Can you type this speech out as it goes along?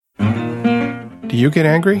Do you get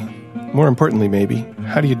angry? More importantly, maybe,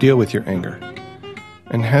 how do you deal with your anger?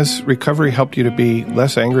 And has recovery helped you to be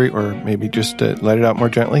less angry or maybe just to let it out more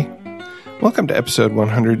gently? Welcome to episode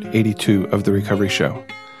 182 of The Recovery Show.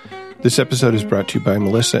 This episode is brought to you by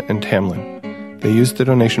Melissa and Tamlin. They used the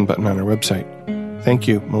donation button on our website. Thank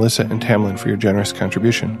you, Melissa and Tamlin, for your generous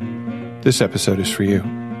contribution. This episode is for you.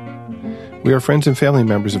 We are friends and family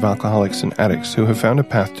members of alcoholics and addicts who have found a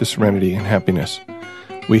path to serenity and happiness.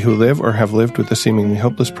 We who live or have lived with the seemingly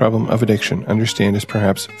hopeless problem of addiction understand as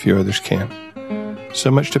perhaps few others can.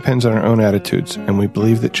 So much depends on our own attitudes, and we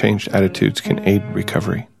believe that changed attitudes can aid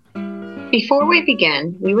recovery. Before we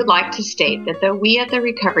begin, we would like to state that though we at The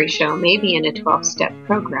Recovery Show may be in a 12-step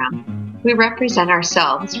program, we represent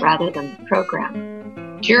ourselves rather than the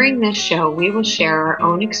program. During this show, we will share our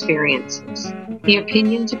own experiences. The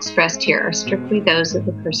opinions expressed here are strictly those of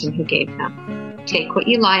the person who gave them. Take what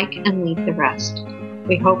you like and leave the rest.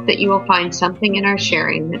 We hope that you will find something in our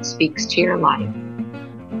sharing that speaks to your life.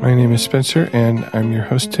 My name is Spencer, and I'm your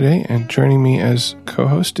host today, and joining me as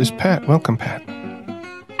co-host is Pat. Welcome, Pat.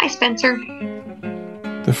 Hi, Spencer.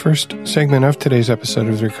 The first segment of today's episode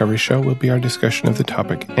of The Recovery Show will be our discussion of the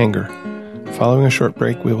topic, anger. Following a short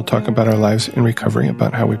break, we will talk about our lives in recovery,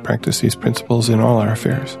 about how we practice these principles in all our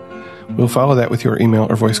affairs. We'll follow that with your email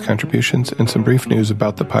or voice contributions and some brief news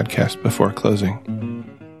about the podcast before closing.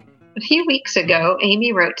 A few weeks ago,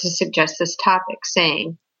 Amy wrote to suggest this topic,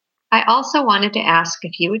 saying, I also wanted to ask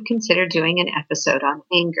if you would consider doing an episode on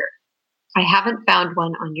anger. I haven't found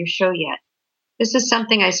one on your show yet. This is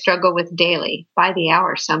something I struggle with daily, by the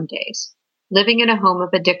hour some days. Living in a home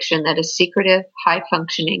of addiction that is secretive,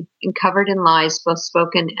 high-functioning, and covered in lies both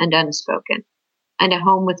spoken and unspoken. And a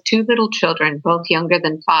home with two little children, both younger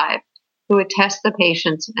than 5, who attest the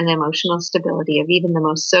patience and emotional stability of even the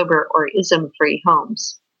most sober or ism-free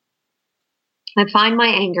homes. I find my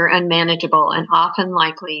anger unmanageable and often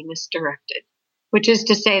likely misdirected, which is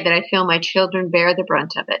to say that I feel my children bear the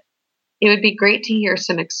brunt of it. It would be great to hear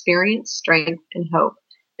some experience, strength, and hope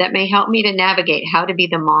that may help me to navigate how to be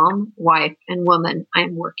the mom, wife, and woman I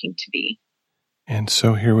am working to be. And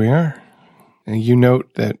so here we are. And you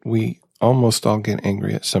note that we almost all get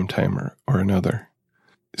angry at some time or another.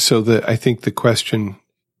 So I think the question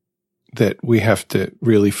that we have to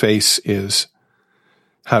really face is,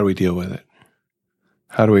 how do we deal with it?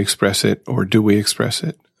 How do we express it, or do we express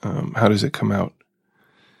it? How does it come out?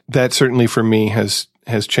 That certainly for me has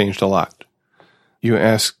changed a lot. You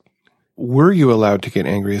ask, were you allowed to get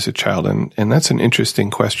angry as a child? And that's an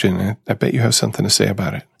interesting question. I bet you have something to say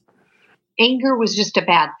about it. Anger was just a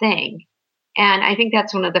bad thing. And I think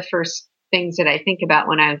that's one of the first things that I think about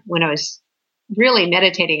when I was really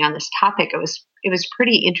meditating on this topic. It was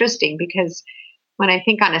pretty interesting because when I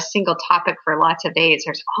think on a single topic for lots of days,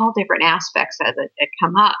 there's all different aspects of it that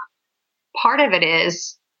come up. Part of it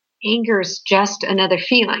is anger is just another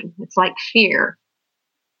feeling. It's like fear.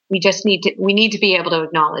 We need to be able to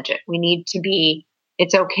acknowledge it.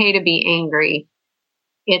 It's okay to be angry.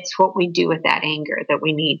 It's what we do with that anger that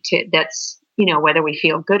we need to, that's, whether we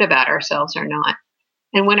feel good about ourselves or not.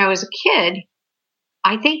 And when I was a kid,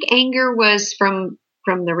 I think anger was from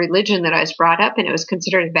the religion that I was brought up in. It was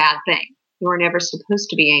considered a bad thing. You were never supposed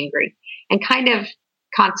to be angry. And kind of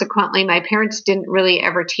consequently, my parents didn't really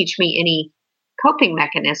ever teach me any coping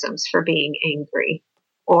mechanisms for being angry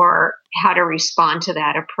or how to respond to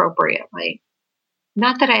that appropriately.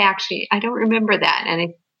 Not that I don't remember that. And I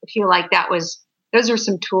feel like those are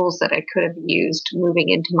some tools that I could have used moving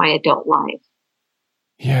into my adult life.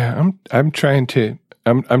 Yeah, I'm trying to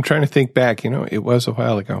think back. It was a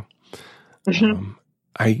while ago. Mm-hmm.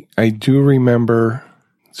 I do remember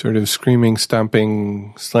sort of screaming,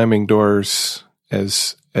 stomping, slamming doors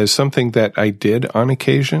as something that I did on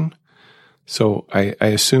occasion. So I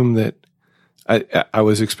assume that I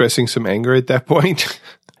was expressing some anger at that point.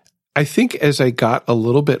 I think as I got a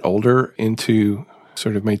little bit older into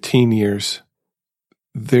sort of my teen years,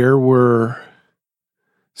 there were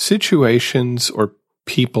situations or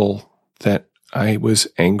people that I was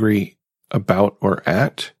angry about or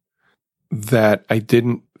at that I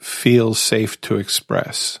didn't feel safe to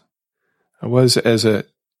express. I was, as a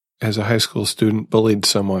high school student, bullied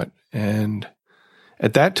somewhat. And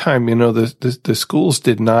at that time, the schools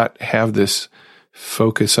did not have this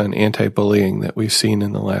focus on anti-bullying that we've seen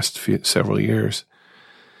in the last several years.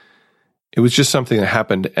 It was just something that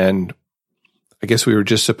happened, and I guess we were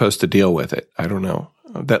just supposed to deal with it. I don't know.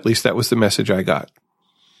 At least that was the message I got.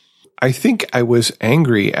 I think I was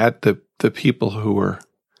angry at the people who were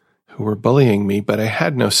bullying me, but I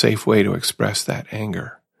had no safe way to express that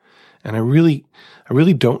anger. And I really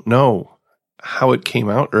don't know how it came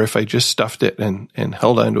out, or if I just stuffed it and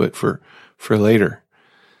held onto it for for later.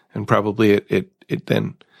 And probably it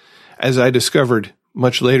then, as I discovered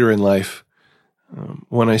much later in life,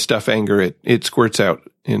 when I stuff anger, it squirts out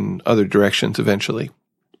in other directions eventually.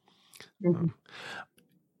 Mm-hmm.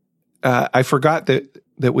 I forgot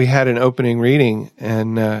that we had an opening reading,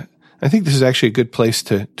 and I think this is actually a good place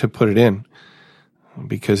to put it in,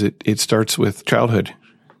 because it starts with childhood.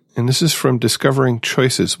 And this is from Discovering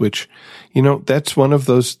Choices, which, that's one of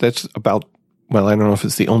those, that's about, well, I don't know if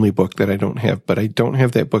it's the only book that I don't have, but I don't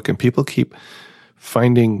have that book, and people keep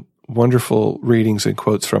finding wonderful readings and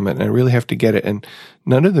quotes from it, and I really have to get it. And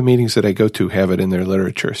none of the meetings that I go to have it in their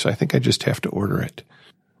literature, so I think I just have to order it.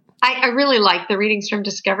 I really like the readings from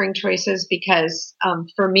Discovering Choices because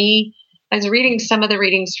for me, I was reading some of the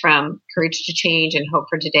readings from Courage to Change and Hope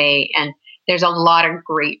for Today, and there's a lot of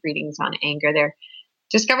great readings on anger there.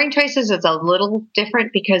 Discovering Choices is a little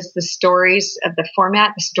different because the stories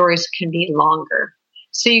can be longer.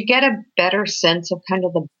 So you get a better sense of kind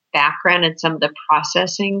of the background and some of the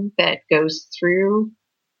processing that goes through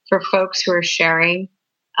for folks who are sharing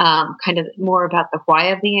kind of more about the why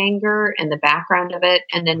of the anger and the background of it,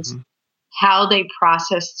 and then how they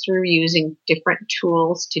process through using different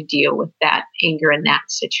tools to deal with that anger in that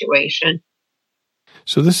situation.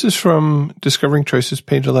 So this is from Discovering Choices,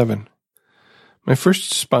 page 11. My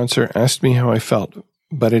first sponsor asked me how I felt,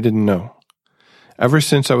 but I didn't know. Ever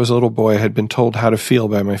since I was a little boy, I had been told how to feel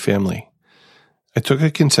by my family. I took a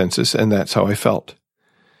consensus, and that's how I felt.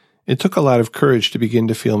 It took a lot of courage to begin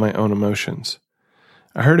to feel my own emotions.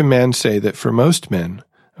 I heard a man say that for most men,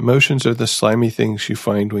 emotions are the slimy things you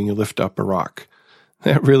find when you lift up a rock.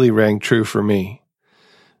 That really rang true for me.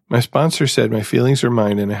 My sponsor said my feelings are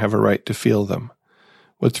mine and I have a right to feel them.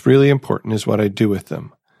 What's really important is what I do with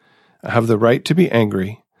them. I have the right to be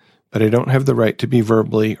angry, but I don't have the right to be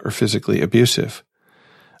verbally or physically abusive.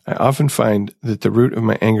 I often find that the root of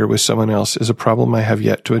my anger with someone else is a problem I have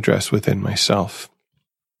yet to address within myself.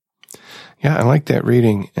 Yeah, I like that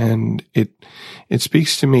reading, and it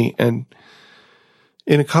speaks to me, and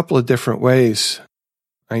in a couple of different ways.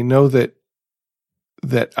 I know that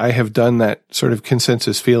I have done that sort of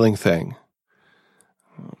consensus feeling thing,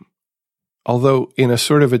 although in a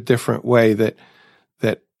sort of a different way that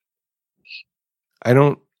I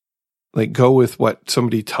don't like go with what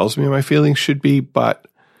somebody tells me my feelings should be, but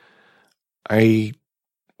I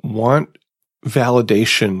want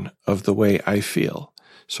validation of the way I feel.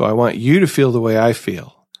 So I want you to feel the way I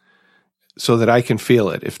feel so that I can feel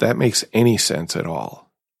it, if that makes any sense at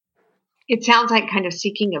all. It sounds like kind of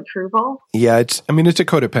seeking approval. Yeah, it's a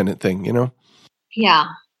codependent thing, Yeah.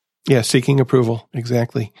 Yeah, seeking approval,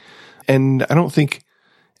 exactly. And I don't think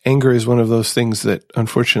anger is one of those things that,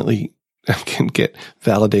 unfortunately, can get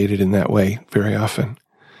validated in that way very often.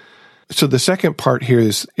 So the second part here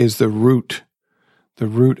is the root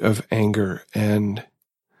of anger. And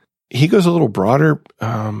he goes a little broader.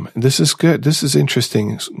 This is good. This is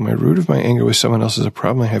interesting. My root of my anger with someone else is a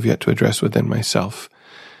problem I have yet to address within myself.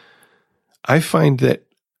 I find that,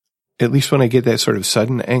 at least when I get that sort of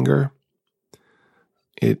sudden anger,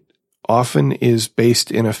 it often is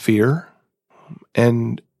based in a fear.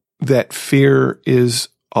 And that fear is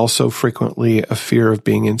also frequently a fear of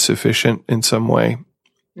being insufficient in some way.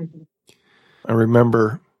 Mm-hmm. I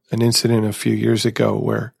remember an incident a few years ago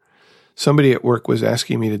where somebody at work was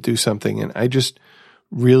asking me to do something, and I just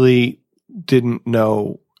really didn't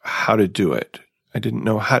know how to do it. I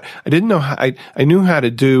knew how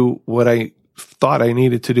to do what I thought I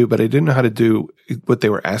needed to do, but I didn't know how to do what they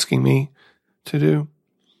were asking me to do.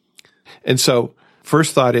 And so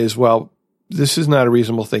first thought is, well, this is not a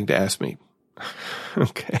reasonable thing to ask me.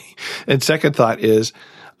 Okay. And second thought is,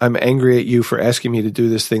 I'm angry at you for asking me to do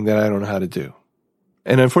this thing that I don't know how to do.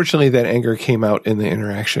 And unfortunately, that anger came out in the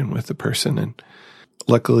interaction with the person. And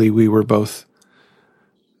luckily, we were both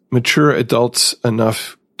mature adults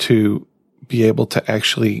enough to be able to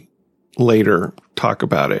actually later talk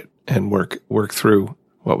about it and work through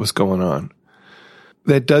what was going on.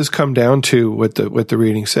 That does come down to what the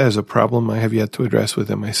reading says, a problem I have yet to address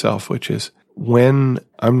within myself, which is when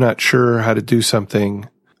I'm not sure how to do something,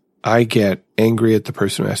 I get angry at the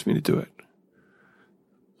person who asked me to do it.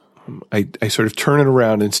 I sort of turn it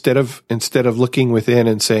around instead of looking within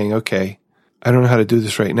and saying, okay, I don't know how to do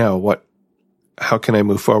this right now. How can I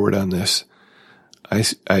move forward on this?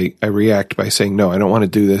 I react by saying, no, I don't want to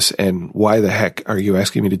do this. And why the heck are you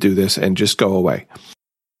asking me to do this? And just go away.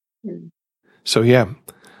 So yeah,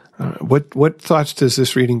 what thoughts does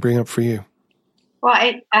this reading bring up for you? Well,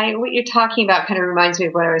 what you're talking about kind of reminds me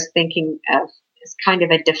of what I was thinking of as kind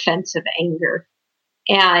of a defensive anger.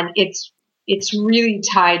 And it's really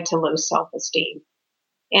tied to low self-esteem.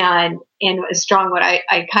 And it was strong. What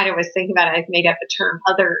I kind of was thinking about, I've made up a term,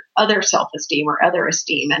 other self-esteem or other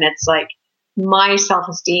esteem. And it's like my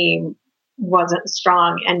self-esteem wasn't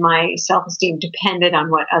strong and my self-esteem depended on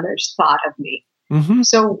what others thought of me. Mm-hmm.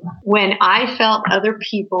 So when I felt other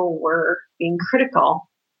people were being critical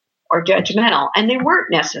or judgmental, and they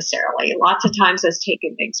weren't necessarily, lots of times I was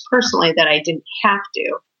taking things personally that I didn't have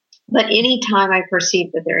to. But anytime I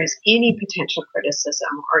perceive that there is any potential criticism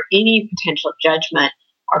or any potential judgment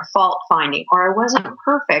or fault finding, or I wasn't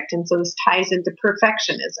perfect, and so this ties into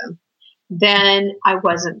perfectionism, then I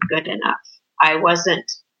wasn't good enough. I wasn't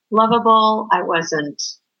lovable. I wasn't,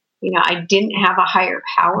 I didn't have a higher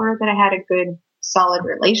power that I had a good, solid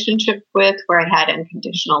relationship with where I had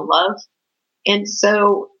unconditional love. And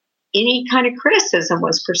so any kind of criticism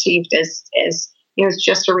was perceived as it was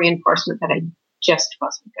just a reinforcement that I just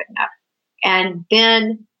wasn't good enough. And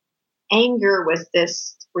then anger was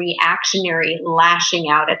this reactionary lashing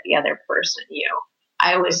out at the other person.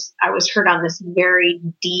 I was hurt on this very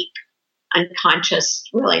deep, unconscious,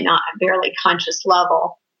 really not barely conscious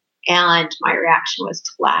level. And my reaction was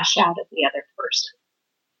to lash out at the other person.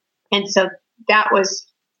 And so that was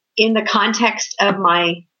in the context of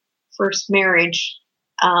my first marriage,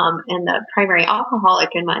 and the primary alcoholic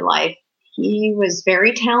in my life. He was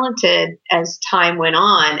very talented as time went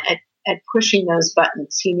on at pushing those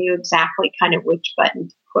buttons. He knew exactly kind of which button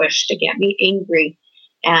to push to get me angry.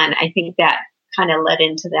 And I think that kind of led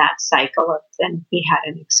into that cycle of then he had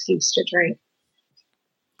an excuse to drink.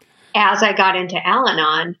 As I got into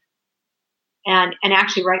Al-Anon, and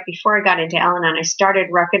actually right before I got into Al-Anon, I started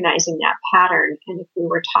recognizing that pattern. And if we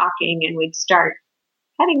were talking and we'd start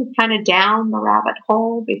heading kind of down the rabbit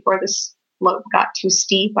hole before the slope got too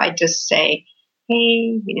steep, I'd just say,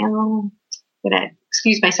 hey, I'm going to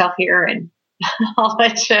excuse myself here and I'll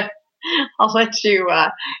let you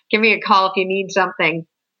give me a call if you need something.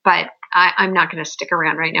 But I'm not going to stick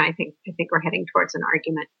around right now. I think we're heading towards an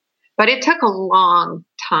argument. But it took a long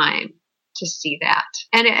time to see that.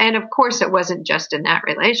 And of course, it wasn't just in that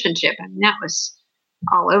relationship. I mean, that was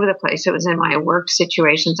all over the place. It was in my work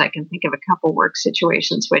situations. I can think of a couple work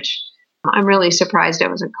situations, which I'm really surprised I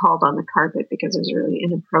wasn't called on the carpet because it was really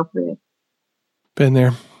inappropriate. Been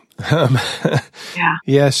there. Yeah.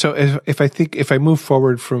 Yeah. So if I move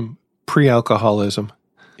forward from pre-alcoholism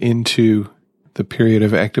into the period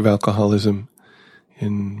of active alcoholism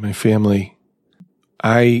in my family,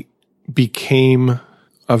 I became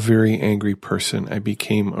a very angry person. I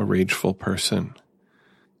became a rageful person.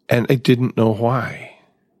 And I didn't know why.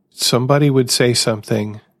 Somebody would say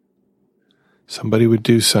something, somebody would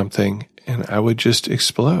do something, and I would just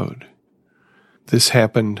explode. This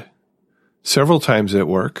happened several times at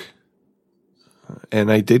work,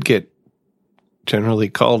 and I did get generally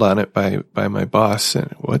called on it by my boss,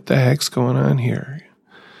 and what the heck's going on here?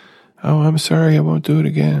 Oh, I'm sorry, I won't do it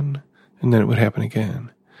again. And then it would happen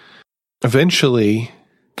again. Eventually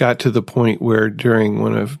got to the point where during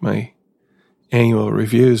one of my annual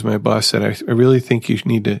reviews, my boss said, I really think you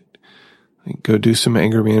need to go do some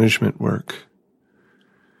anger management work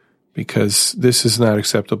because this is not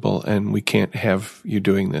acceptable and we can't have you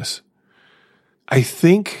doing this. I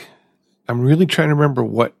think I'm really trying to remember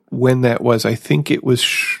when that was. I think it was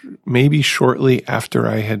maybe shortly after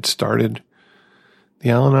I had started the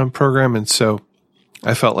Al-Anon program. And so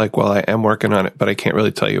I felt like, well, I am working on it, but I can't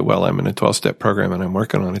really tell you, well, I'm in a 12-step program and I'm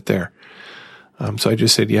working on it there. So I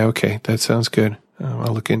just said, yeah, okay, that sounds good.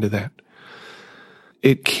 I'll look into that.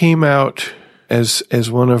 It came out as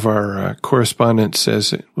one of our correspondents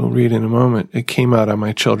says, we'll read in a moment, it came out on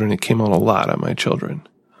my children. It came out a lot on my children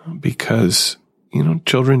because,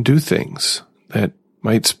 children do things that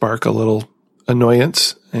might spark a little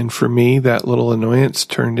annoyance. And for me, that little annoyance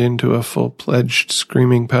turned into a full-fledged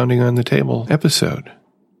screaming, pounding on the table episode.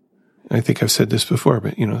 I think I've said this before,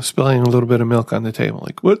 but, spilling a little bit of milk on the table.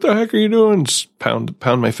 Like, what the heck are you doing? Pound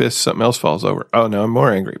my fist, something else falls over. Oh, now I'm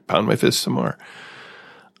more angry. Pound my fist some more.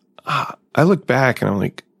 I look back and I'm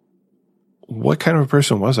like, what kind of a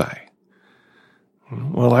person was I?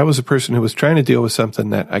 Well, I was a person who was trying to deal with something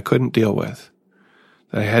that I couldn't deal with,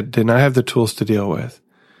 that I did not have the tools to deal with.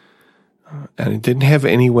 And I didn't have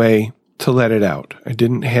any way to let it out. I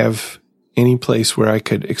didn't have any place where I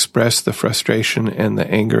could express the frustration and the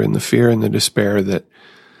anger and the fear and the despair that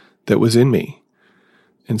was in me.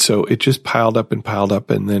 And so it just piled up,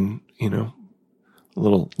 and then, a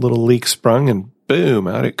little leak sprung and boom,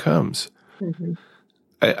 out it comes. Mm-hmm.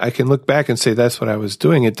 I can look back and say that's what I was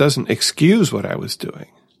doing. It doesn't excuse what I was doing.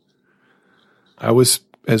 I was,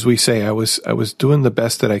 as we say, I was doing the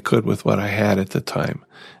best that I could with what I had at the time.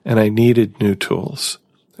 And I needed new tools.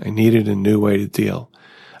 I needed a new way to deal.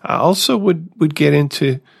 I also would get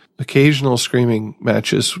into occasional screaming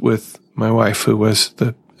matches with my wife, who was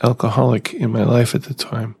the alcoholic in my life at the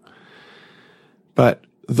time. But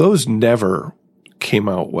those never came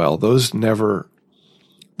out well. Those never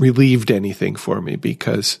relieved anything for me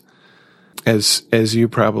because, as you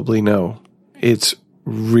probably know, it's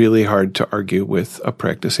really hard to argue with a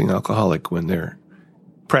practicing alcoholic when they're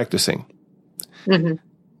practicing. Mm-hmm.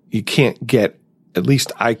 You can't get, at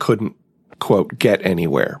least I couldn't, quote, get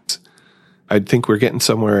anywhere. I'd think we're getting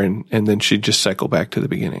somewhere, and then she'd just cycle back to the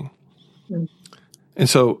beginning. Mm. And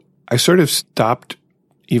so I sort of stopped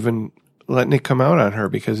even letting it come out on her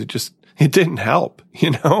because it didn't help,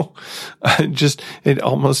 you know? It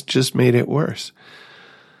almost just made it worse.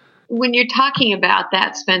 When you're talking about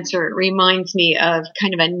that, Spencer, it reminds me of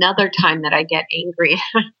kind of another time that I get angry.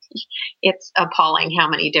 It's appalling how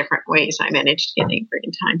many different ways I manage to get angry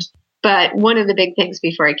in times. But one of the big things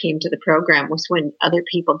before I came to the program was when other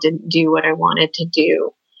people didn't do what I wanted to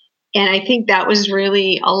do. And I think that was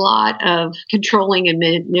really a lot of controlling and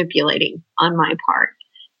manipulating on my part.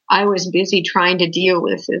 I was busy trying to deal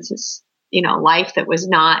with this, life that was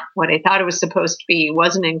not what I thought it was supposed to be,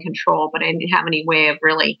 wasn't in control, but I didn't have any way of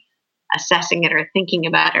really assessing it or thinking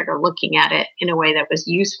about it or looking at it in a way that was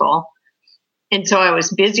useful. And so I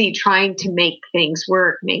was busy trying to make things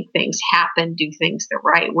work, make things happen, do things the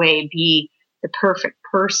right way, be the perfect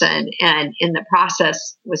person. And in the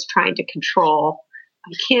process was trying to control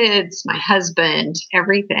my kids, my husband,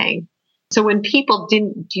 everything. So when people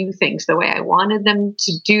didn't do things the way I wanted them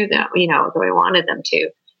to do them, the way I wanted them to,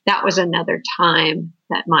 that was another time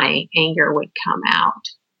that my anger would come out.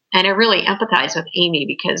 And I really empathize with Amy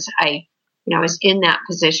because I was in that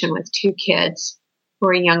position with two kids who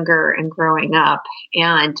are younger and growing up.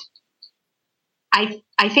 And I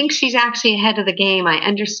think she's actually ahead of the game. I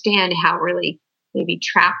understand how really maybe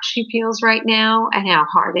trapped she feels right now and how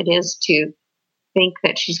hard it is to think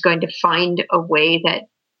that she's going to find a way that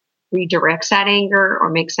redirects that anger or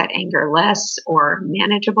makes that anger less or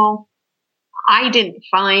manageable. I didn't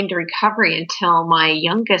find recovery until my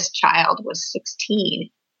youngest child was 16.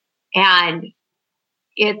 And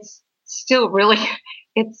it's still really,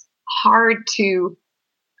 it's hard to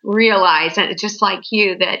realize, and it's just like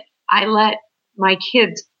you, that I let my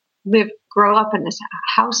kids grow up in this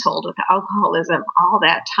household with alcoholism all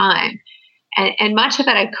that time. And much of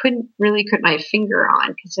it I couldn't really put my finger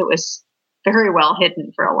on because it was very well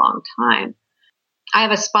hidden for a long time. I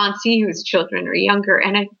have a sponsee whose children are younger,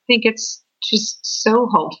 and I think it's just so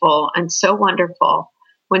hopeful and so wonderful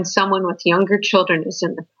when someone with younger children is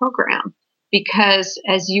in the program, because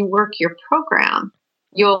as you work your program,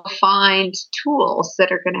 you'll find tools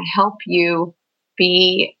that are going to help you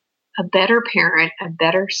be a better parent, a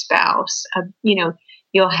better spouse.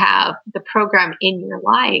 You'll have the program in your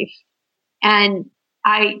life. And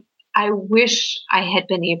I wish I had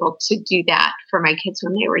been able to do that for my kids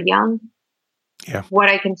when they were young. Yeah. What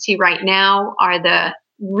I can see right now are the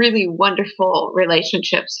really wonderful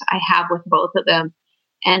relationships I have with both of them.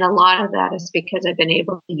 And a lot of that is because I've been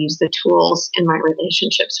able to use the tools in my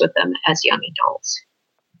relationships with them as young adults.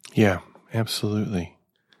 Yeah, absolutely.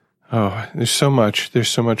 Oh, there's so much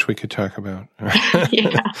we could talk about.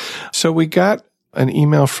 Yeah. So we got an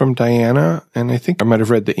email from Diana, and I think I might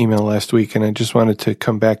have read the email last week, and I just wanted to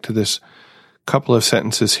come back to this couple of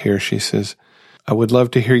sentences here. She says, I would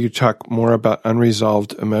love to hear you talk more about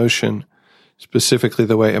unresolved emotion, specifically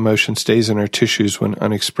the way emotion stays in our tissues when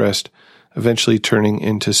unexpressed, eventually turning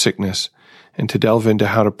into sickness, and to delve into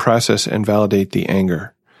how to process and validate the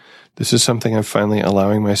anger. This is something I'm finally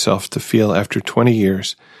allowing myself to feel after 20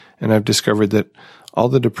 years, and I've discovered that all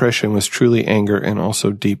the depression was truly anger and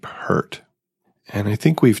also deep hurt. And I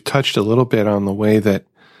think we've touched a little bit on the way that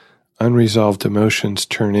unresolved emotions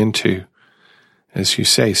turn into, as you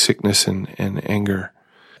say, sickness and anger,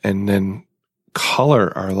 and then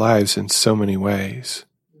color our lives in so many ways.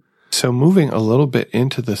 So moving a little bit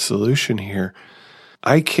into the solution here,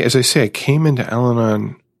 as I say, I came into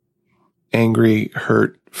Al-Anon angry,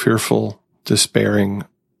 hurt, fearful, despairing,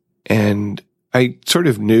 and I sort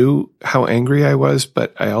of knew how angry I was,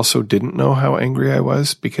 but I also didn't know how angry I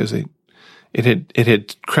was because it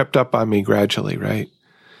had crept up on me gradually, right?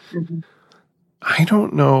 Mm-hmm. I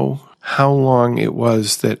don't know how long it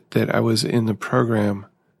was that I was in the program.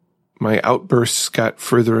 My outbursts got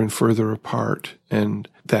further and further apart, and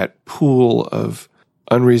that pool of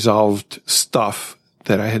unresolved stuff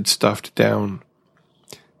that I had stuffed down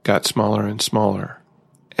got smaller and smaller.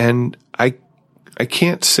 And I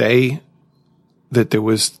can't say that there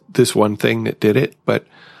was this one thing that did it, but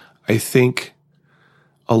I think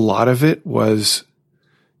a lot of it was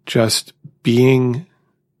just being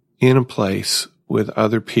in a place with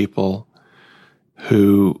other people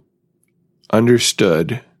who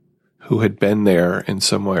understood, who had been there in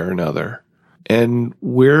some way or another, and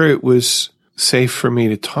where it was safe for me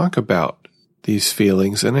to talk about these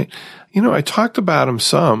feelings. And I talked about them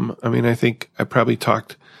some. I mean, I think I probably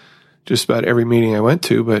talked just about every meeting I went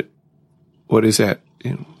to, but what is that?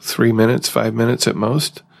 3 minutes, 5 minutes at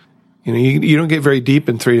most. You don't get very deep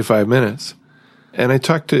in 3 to 5 minutes. And I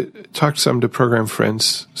talked some to program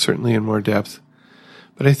friends, certainly in more depth.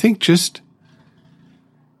 But I think just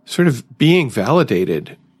sort of being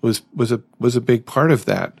validated was a big part of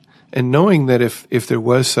that. And knowing that if there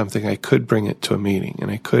was something, I could bring it to a meeting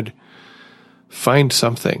and I could find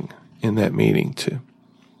something in that meeting to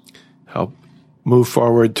help move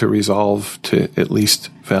forward, to resolve, to at least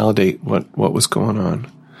validate what was going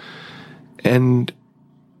on. And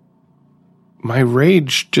my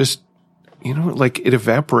rage just, like it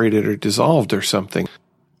evaporated or dissolved or something.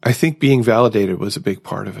 I think being validated was a big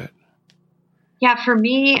part of it. Yeah, for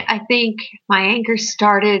me, I think my anger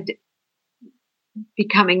started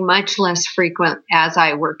becoming much less frequent as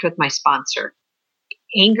I worked with my sponsor.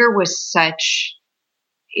 Anger was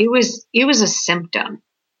it was a symptom.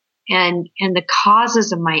 And the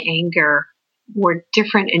causes of my anger were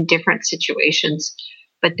different in different situations,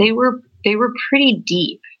 but they were pretty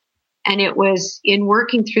deep. And it was in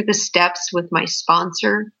working through the steps with my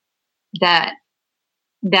sponsor that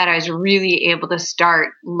I was really able to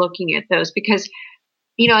start looking at those, because,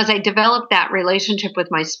 as I developed that relationship with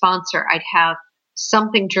my sponsor, I'd have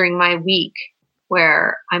something during my week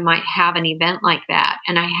where I might have an event like that.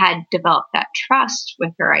 And I had developed that trust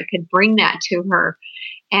with her. I could bring that to her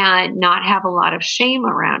and not have a lot of shame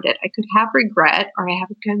around it. I could have regret, or I have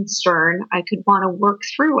a concern. I could want to work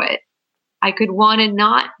through it. I could want to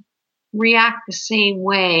not react the same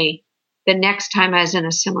way the next time I was in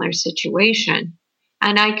a similar situation.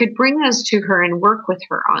 And I could bring those to her and work with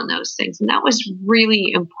her on those things. And that was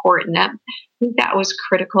really important. I think that was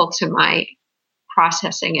critical to my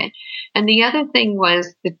processing it. And the other thing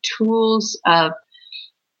was the tools of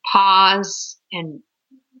pause and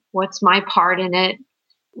what's my part in it.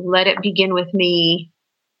 Let it begin with me.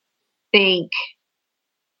 Think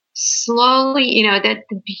slowly, that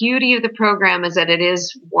the beauty of the program is that it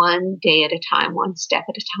is one day at a time, one step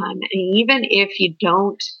at a time. And even if you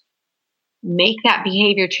don't make that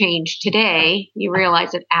behavior change today, you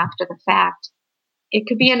realize it after the fact. It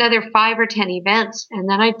could be another 5 or 10 events, and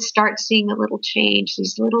then I'd start seeing a little change,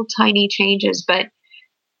 these little tiny changes. But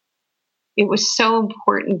it was so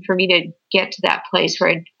important for me to get to that place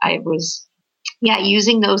where I was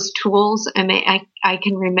using those tools. I mean, I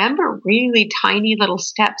can remember really tiny little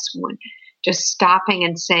steps, when just stopping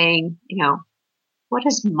and saying, what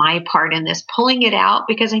is my part in this? Pulling it out,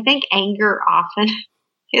 because I think anger often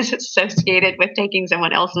is associated with taking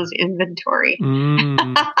someone else's inventory. Well,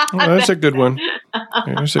 that's a good one.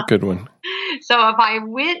 There's a good one. So if I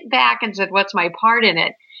went back and said, what's my part in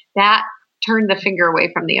it? That turned the finger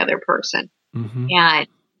away from the other person. Mm-hmm.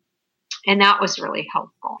 And that was really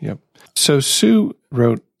helpful. Yep. So Sue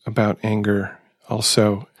wrote about anger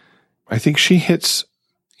also. I think she hits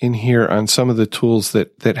in here on some of the tools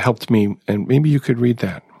that helped me, and maybe you could read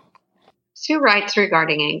that. Sue writes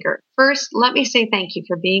regarding anger. First, let me say thank you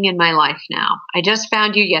for being in my life now. I just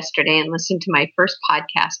found you yesterday and listened to my first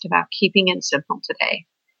podcast about keeping it simple today.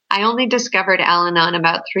 I only discovered Al-Anon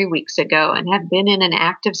about 3 weeks ago and have been in an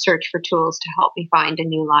active search for tools to help me find a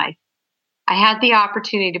new life. I had the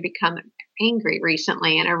opportunity to become angry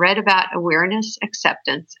recently, and I read about awareness,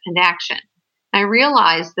 acceptance, and action. I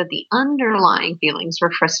realized that the underlying feelings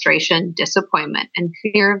were frustration, disappointment, and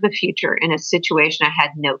fear of the future in a situation I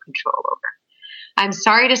had no control over. I'm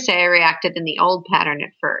sorry to say I reacted in the old pattern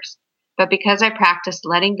at first, but because I practiced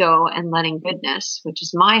letting go and letting goodness, which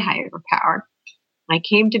is my higher power, I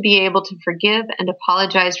came to be able to forgive and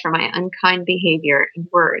apologize for my unkind behavior and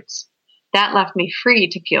words. That left me free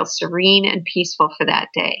to feel serene and peaceful for that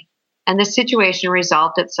day, and the situation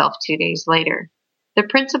resolved itself 2 days later. The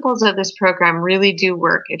principles of this program really do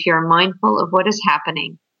work if you're mindful of what is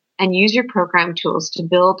happening and use your program tools to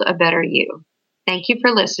build a better you. Thank you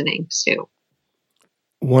for listening, Sue.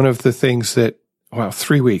 One of the things that,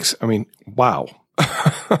 3 weeks. I mean, wow.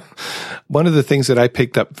 One of the things that I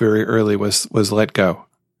picked up very early was let go.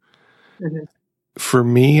 Mm-hmm. For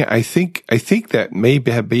me, I think that may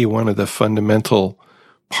be one of the fundamental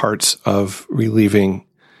parts of relieving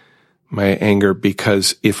my anger,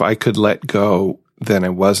 because if I could let go, then I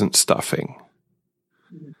wasn't stuffing.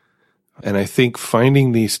 Mm-hmm. And I think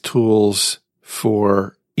finding these tools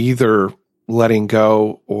for either letting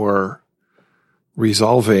go or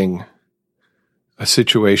resolving a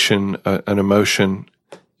situation, an emotion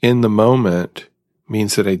in the moment,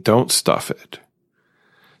 means that I don't stuff it.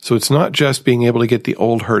 So it's not just being able to get the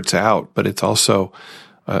old hurts out, but it's also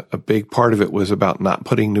a big part of it was about not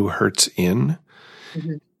putting new hurts in.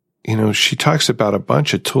 Mm-hmm. You know, she talks about a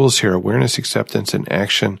bunch of tools here: awareness, acceptance, and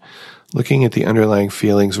action, looking at the underlying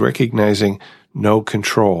feelings, recognizing no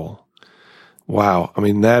control. Wow. I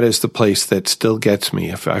mean, that is the place that still gets me.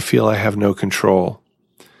 If I feel I have no control,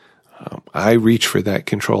 I reach for that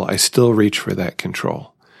control. I still reach for that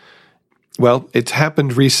control. Well, it's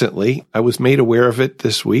happened recently. I was made aware of it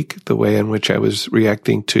this week, the way in which I was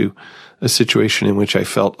reacting to a situation in which I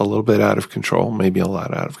felt a little bit out of control, maybe a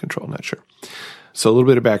lot out of control, not sure. So a little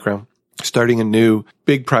bit of background. Starting a new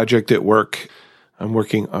big project at work. I'm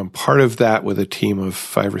working on part of that with a team of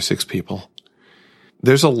 5 or 6 people.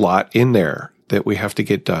 There's a lot in there that we have to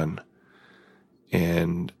get done,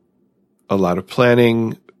 and a lot of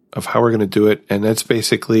planning of how we're going to do it. And that's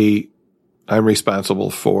basically, I'm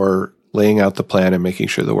responsible for laying out the plan and making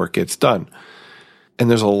sure the work gets done. And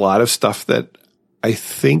there's a lot of stuff that I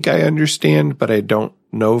think I understand, but I don't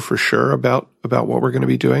know for sure about what we're going to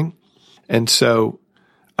be doing. And so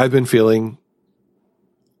I've been feeling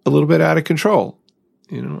a little bit out of control.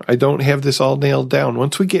 You know, I don't have this all nailed down.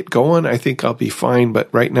 Once we get going, I think I'll be fine.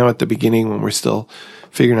 But right now at the beginning, when we're still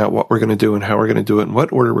figuring out what we're going to do and how we're going to do it and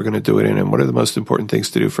what order we're going to do it in and what are the most important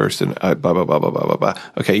things to do first and blah, blah, blah, blah, blah, blah, blah.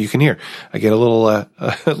 Okay, you can hear. I get a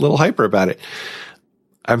little hyper about it.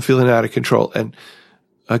 I'm feeling out of control. And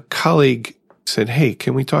a colleague said, "Hey,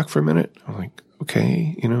 can we talk for a minute?" I'm like,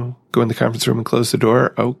 okay, you know, go in the conference room and close the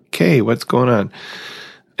door. Okay, what's going on?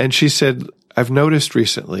 And she said, "I've noticed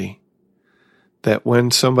recently that when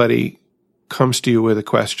somebody comes to you with a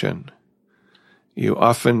question, you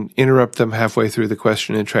often interrupt them halfway through the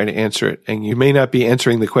question and try to answer it. And you may not be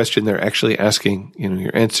answering the question they're actually asking. You know,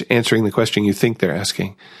 you're answering the question you think they're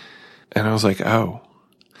asking." And I was like, oh.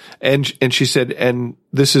 And she said, "And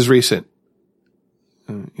this is recent.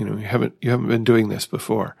 You know, you haven't been doing this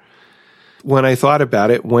before." When I thought about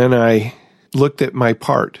it, when I looked at my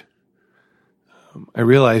part, I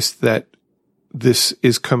realized that this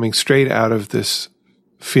is coming straight out of this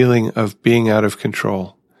feeling of being out of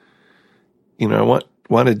control. You know, I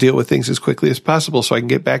want to deal with things as quickly as possible so I can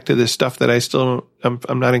get back to this stuff that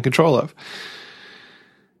I'm not in control of.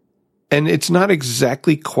 And it's not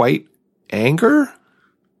exactly quite anger,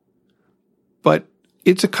 but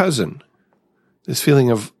it's a cousin. This feeling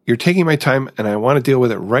of, you're taking my time and I want to deal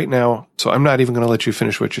with it right now, so I'm not even going to let you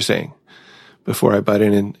finish what you're saying before I butt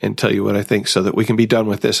in and tell you what I think so that we can be done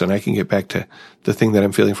with this and I can get back to the thing that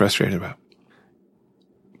I'm feeling frustrated about.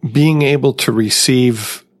 Being able to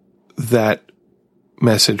receive that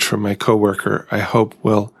message from my coworker, I hope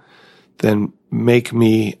will then make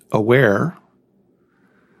me aware.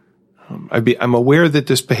 I'm aware that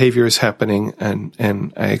this behavior is happening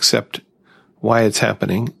and I accept why it's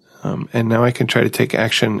happening. And now I can try to take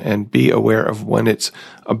action and be aware of when it's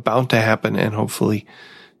about to happen and hopefully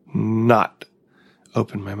not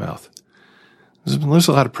open my mouth. There's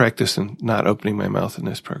a lot of practice in not opening my mouth in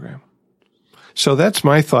this program. So that's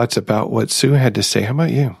my thoughts about what Sue had to say. How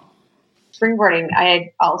about you? Springboarding, I had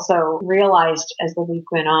also realized as the week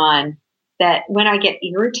went on that when I get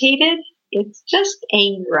irritated, it's just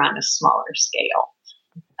anger on a smaller scale.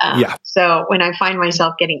 So when I find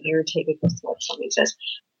myself getting irritated with what somebody says,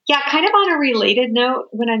 kind of on a related note,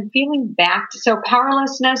 when I'm feeling so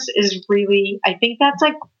powerlessness is really, I think that's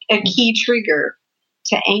like a key trigger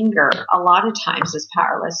to anger a lot of times is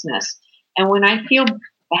powerlessness. And when I feel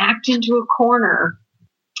backed into a corner,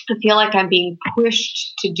 I feel like I'm being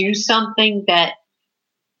pushed to do something that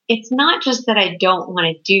it's not just that I don't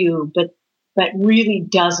want to do, but really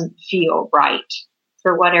doesn't feel right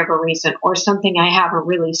for whatever reason, or something I have a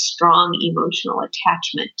really strong emotional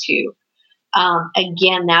attachment to.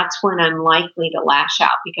 Again, that's when I'm likely to lash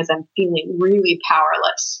out because I'm feeling really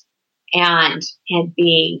powerless and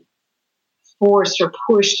being forced or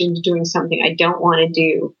pushed into doing something I don't want to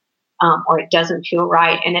do, or it doesn't feel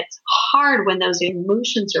right. And it's hard when those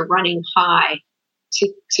emotions are running high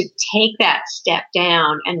to take that step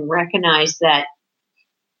down and recognize that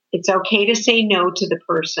it's okay to say no to the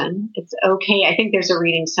person. It's okay. I think there's a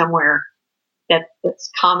reading somewhere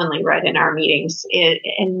that's commonly read in our meetings,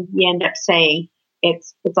 and you end up saying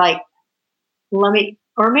it's like,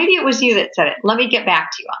 or maybe it was you that said it. Let me get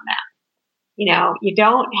back to you on that. You know, you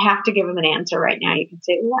don't have to give them an answer right now. You can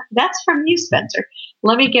say, that's from you, Spencer.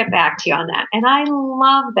 Let me get back to you on that. And I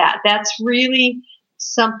love that. That's really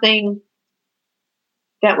something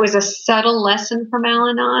that was a subtle lesson from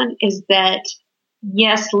Al-Anon, is that,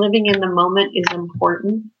 yes, living in the moment is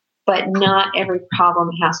important, but not every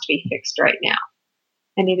problem has to be fixed right now.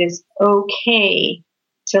 And it is okay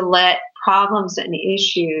to let problems and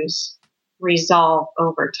issues resolve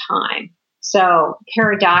over time. So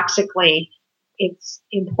paradoxically, it's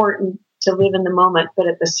important to live in the moment, but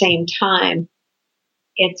at the same time,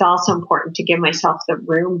 it's also important to give myself the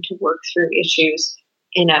room to work through issues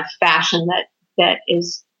in a fashion that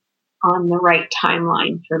is on the right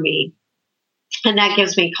timeline for me. And that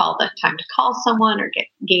gives me time to call someone or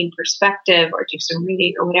gain perspective or do some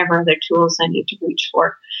reading or whatever other tools I need to reach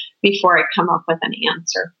for before I come up with an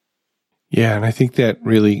answer. Yeah, and I think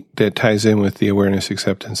that ties in with the awareness,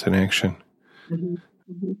 acceptance, and action. Mm-hmm.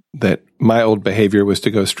 Mm-hmm. That my old behavior was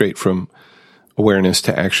to go straight from awareness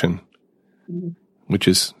to action, mm-hmm. which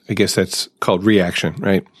is, I guess that's called reaction,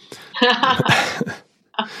 right?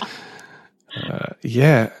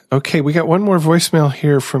 Yeah. Okay, we got one more voicemail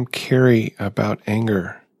here from Carrie about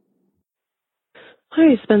anger.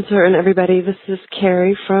 Hi, Spencer and everybody. This is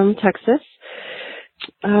Carrie from Texas.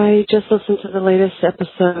 I just listened to the latest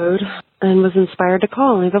episode and was inspired to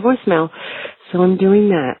call and leave a voicemail, so I'm doing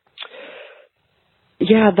that.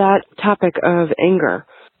 Yeah, that topic of anger,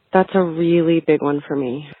 that's a really big one for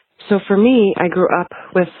me. So for me, I grew up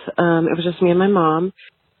with, it was just me and my mom.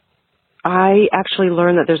 I actually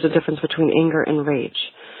learned that there's a difference between anger and rage.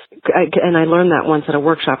 And I learned that once at a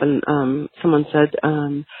workshop, and someone said,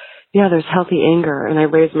 yeah, there's healthy anger. And I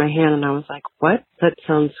raised my hand and I was like, what? That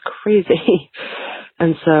sounds crazy.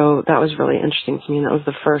 And so that was really interesting to me. And that was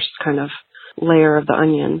the first kind of layer of the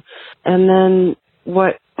onion. And then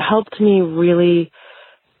what helped me really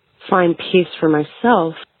find peace for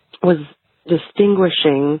myself was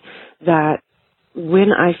distinguishing that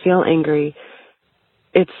when I feel angry,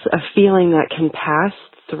 it's a feeling that can pass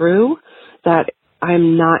through, that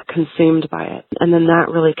I'm not consumed by it. And then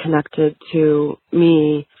that really connected to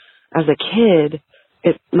me as a kid.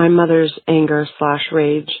 My mother's anger /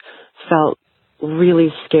 rage felt really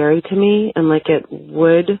scary to me and like it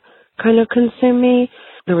would kind of consume me.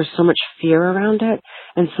 There was so much fear around it.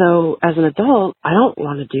 And so as an adult, I don't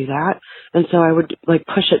want to do that. And so I would like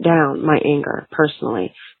push it down, my anger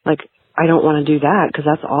personally. Like, I don't want to do that because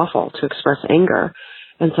that's awful to express anger.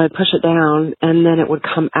 And so I'd push it down and then it would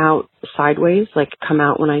come out sideways, like come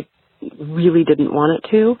out when I really didn't want it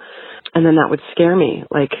to. And then that would scare me.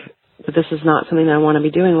 Like, this is not something that I want to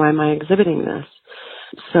be doing. Why am I exhibiting this?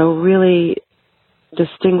 So really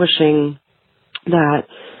distinguishing that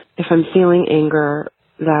if I'm feeling anger,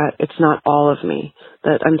 that it's not all of me,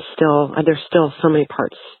 that there's still so many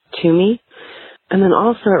parts to me. And then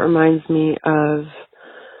also it reminds me of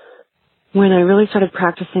when I really started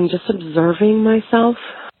practicing just observing myself,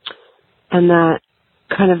 and that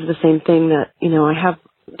kind of the same thing that, I have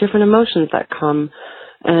different emotions that come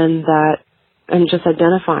and just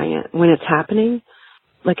identifying it when it's happening.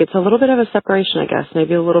 Like it's a little bit of a separation, I guess,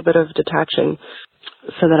 maybe a little bit of detaching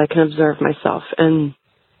so that I can observe myself. And,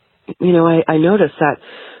 I notice that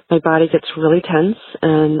my body gets really tense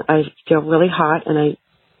and I feel really hot and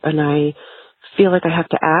I feel like I have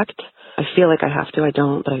to act. I feel like I have to, I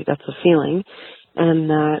don't, but that's a feeling. And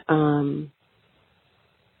that,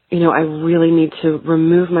 I really need to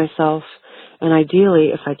remove myself and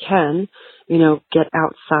ideally, if I can, get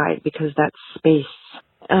outside because that space,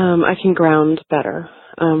 I can ground better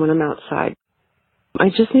when I'm outside. I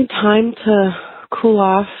just need time to cool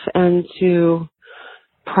off and to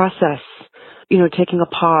process, taking a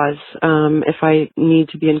pause. If I need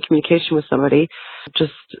to be in communication with somebody,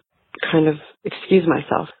 just kind of excuse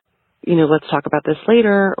myself. Let's talk about this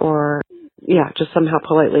later, or just somehow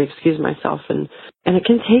politely excuse myself. And it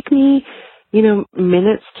can take me,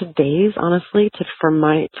 minutes to days, honestly, for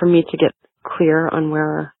me to get clear on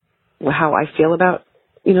how I feel about,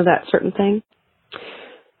 that certain thing.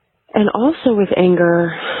 And also with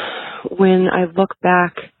anger, when I look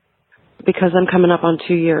back, because I'm coming up on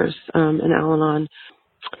 2 years in Al-Anon,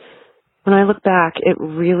 when I look back,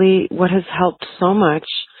 what has helped so much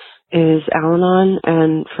is Al-Anon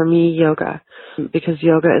and for me, yoga, because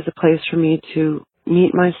yoga is a place for me to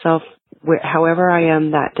meet myself however I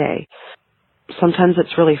am that day. Sometimes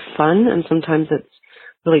it's really fun and sometimes it's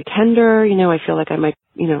really tender. I feel like I might,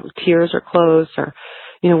 tears are close or,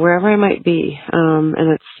 wherever I might be. And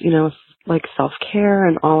it's, like self-care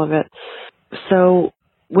and all of it. So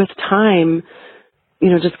with time,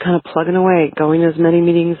 just kind of plugging away, going to as many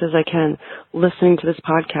meetings as I can, listening to this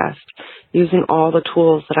podcast, using all the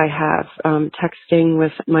tools that I have, texting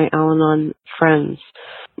with my Al-Anon friends,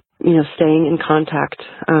 staying in contact,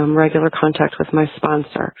 regular contact with my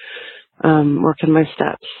sponsor, working my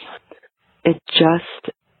steps. It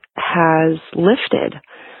just has lifted.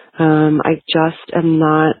 I just am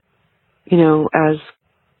not, as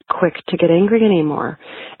quick to get angry anymore.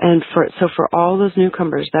 And for all those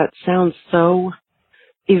newcomers, that sounds so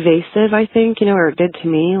evasive, I think, or it did to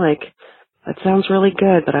me. Like, that sounds really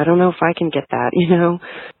good, but I don't know if I can get that,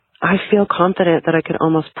 I feel confident that I could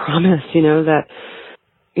almost promise, that,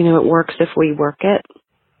 it works if we work it.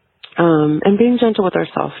 And being gentle with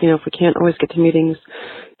ourselves, if we can't always get to meetings,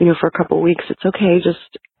 for a couple of weeks, it's okay.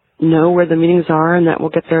 Just know where the meetings are and that we'll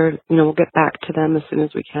get there, we'll get back to them as soon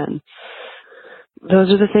as we can.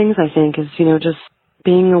 Those are the things I think is, just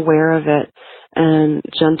being aware of it and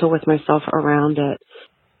gentle with myself around it.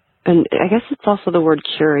 And I guess it's also the word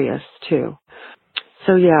curious too.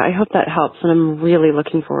 So yeah, I hope that helps. And I'm really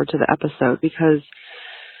looking forward to the episode because,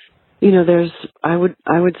 I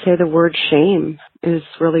would say the word shame is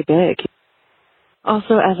really big.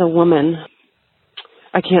 Also, as a woman,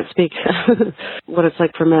 I can't speak what it's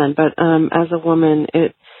like for men, but as a woman,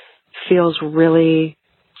 it feels really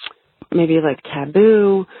maybe like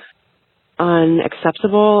taboo,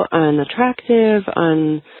 unacceptable, unattractive,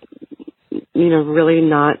 really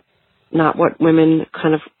not what women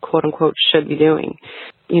kind of quote unquote should be doing,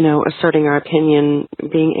 asserting our opinion,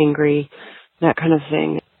 being angry, that kind of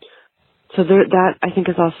thing. So that I think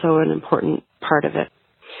is also an important part of it.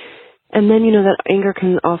 And then, that anger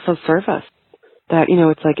can also serve us. That,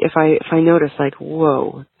 it's like if I notice like,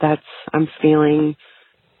 whoa, I'm feeling,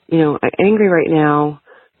 angry right now.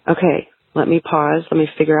 Okay, let me pause. Let me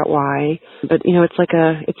figure out why. But,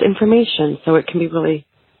 it's information. So it can be really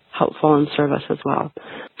helpful and serve us as well.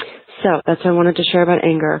 So that's what I wanted to share about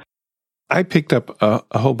anger. I picked up a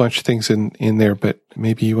whole bunch of things in there, but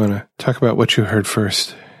maybe you want to talk about what you heard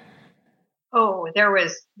first. Oh, there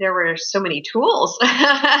were so many tools, but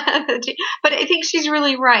I think she's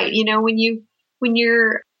really right. When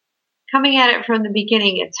you're coming at it from the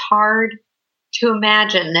beginning, it's hard to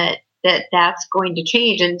imagine that's going to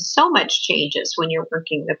change, and so much changes when you're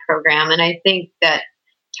working the program. And I think that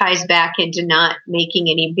ties back into not making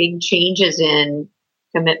any big changes in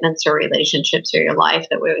commitments or relationships or your life.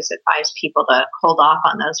 That we always advise people to hold off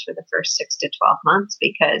on those for the first 6 to 12 months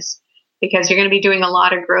because you're going to be doing a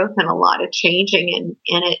lot of growth and a lot of changing,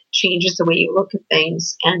 and it changes the way you look at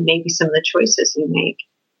things and maybe some of the choices you make.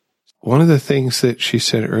 One of the things that she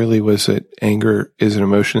said early was that anger is an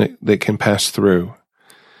emotion that can pass through.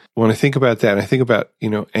 When I think about that, I think about,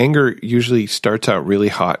 anger usually starts out really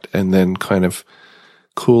hot and then kind of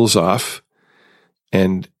cools off.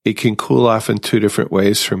 And it can cool off in two different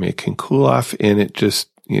ways for me. It can cool off and it just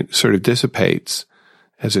sort of dissipates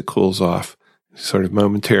as it cools off. Sort of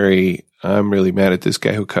momentary, I'm really mad at this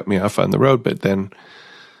guy who cut me off on the road, but then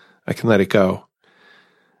I can let it go.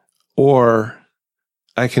 Or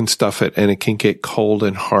I can stuff it and it can get cold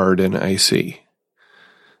and hard and icy.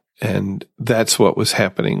 And that's what was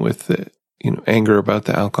happening with the, anger about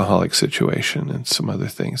the alcoholic situation and some other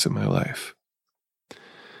things in my life.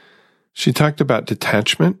 She talked about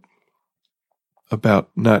detachment,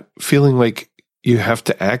 about not feeling like you have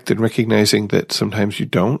to act and recognizing that sometimes you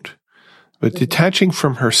don't. But detaching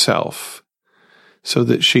from herself so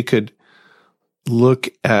that she could look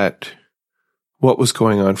at what was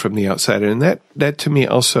going on from the outside. And that to me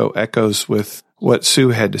also echoes with what Sue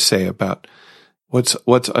had to say about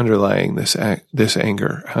what's underlying this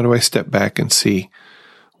anger. How do I step back and see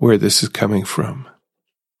where this is coming from?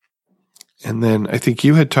 And then I think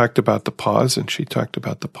you had talked about the pause, and she talked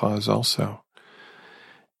about the pause also.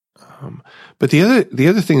 But the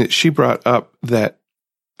other thing that she brought up that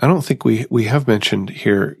I don't think we have mentioned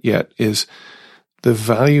here yet is the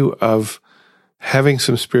value of having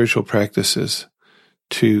some spiritual practices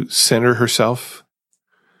to center herself,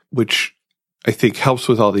 which I think helps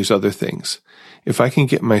with all these other things. If I can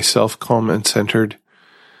get myself calm and centered,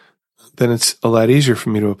 then it's a lot easier for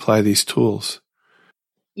me to apply these tools.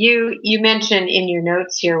 You mentioned in your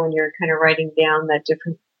notes here when you're kind of writing down the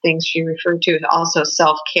different things she referred to, also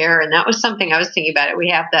self-care. And that was something I was thinking about. We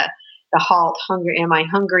have the HALT, hungry, am I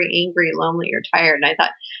hungry, angry, lonely, or tired? And I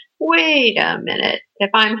thought, wait a minute. If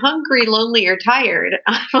I'm hungry, lonely, or tired,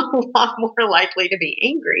 I'm a lot more likely to be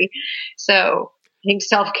angry. So I think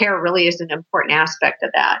self-care really is an important aspect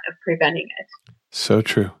of that, of preventing it. So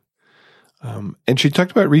true. And she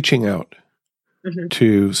talked about reaching out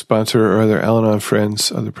to sponsor or other Al-Anon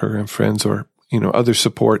friends, other program friends, or, other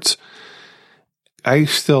supports. I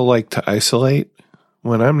still like to isolate.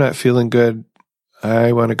 When I'm not feeling good,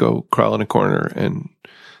 I want to go crawl in a corner and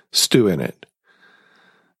stew in it.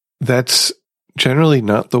 That's generally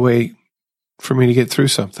not the way for me to get through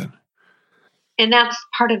something. And that's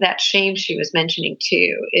part of that shame she was mentioning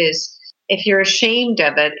too, is if you're ashamed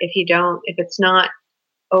of it, if it's not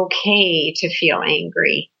okay to feel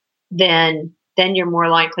angry, then you're more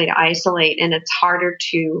likely to isolate, and it's harder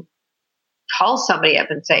to call somebody up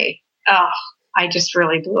and say, oh, I just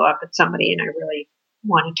really blew up at somebody and I really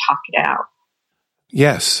want to talk it out.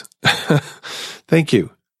 Yes. Thank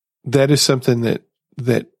you. That is something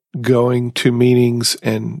that going to meetings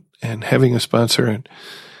and having a sponsor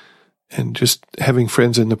and just having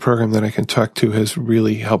friends in the program that I can talk to has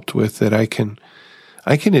really helped with, that I can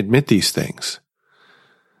admit these things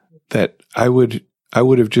that I would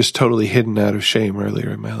have just totally hidden out of shame earlier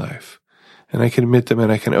in my life. And I can admit them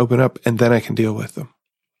and I can open up and then I can deal with them.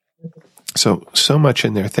 So much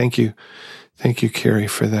in there. Thank you. Thank you, Carrie,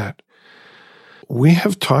 for that. We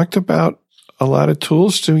have talked about a lot of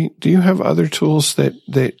tools. Do you have other tools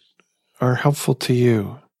that are helpful to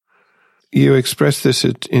you? You expressed this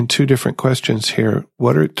in two different questions here.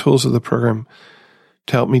 What are tools of the program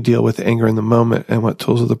to help me deal with anger in the moment, and what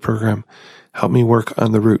tools of the program help me work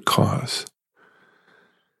on the root cause?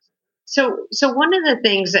 So one of the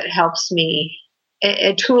things that helps me,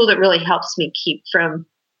 a tool that really helps me keep from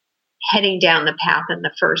heading down the path in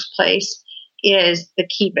the first place, is the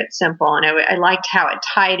keep it simple. And I liked how it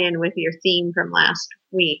tied in with your theme from last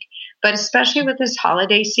week. But especially with this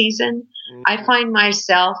holiday season, I find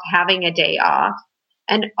myself having a day off,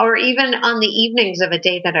 or even on the evenings of a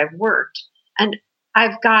day that I've worked, and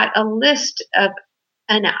I've got a list of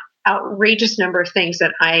an outrageous number of things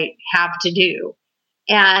that I have to do.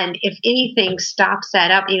 And if anything stops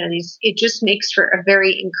that up, it just makes for a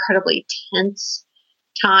very incredibly tense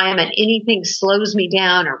time, and anything slows me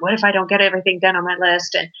down, or what if I don't get everything done on my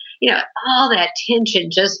list? And, all that tension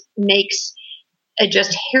just makes a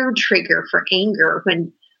just hair trigger for anger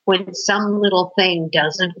when some little thing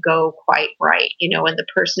doesn't go quite right, when the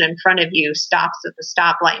person in front of you stops at the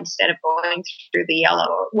stoplight instead of going through the yellow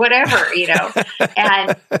or whatever,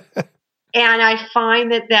 and I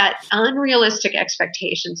find that unrealistic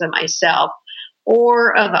expectations of myself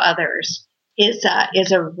or of others is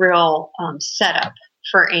a real setup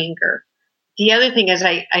for anger. The other thing is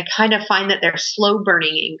I kind of find that they're slow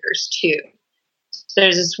burning angers too. So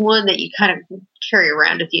there's this one that you kind of carry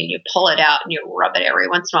around with you and you pull it out and you rub it every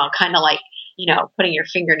once in a while, kind of like, putting your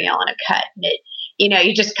fingernail in a cut. And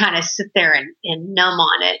you just kind of sit there and numb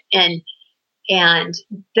on it. And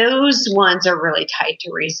those ones are really tied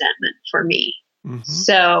to resentment for me. Mm-hmm.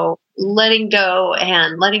 So letting go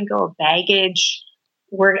of baggage,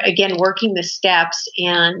 working the steps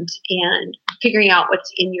and figuring out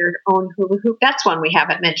what's in your own hula hoop. That's one we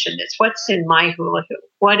haven't mentioned. It's what's in my hula hoop.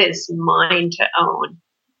 What is mine to own?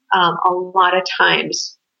 A lot of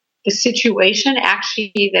times the situation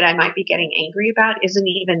actually that I might be getting angry about isn't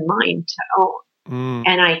even mine to own.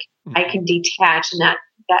 And I can detach, and that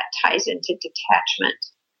ties into detachment.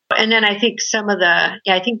 And then I think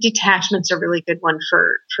I think detachment's a really good one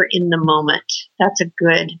for in the moment. That's a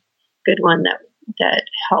good one that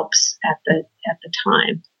helps at the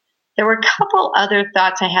time. There were a couple other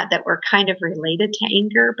thoughts I had that were kind of related to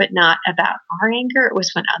anger, but not about our anger. It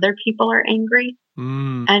was when other people are angry.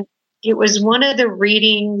 And it was one of the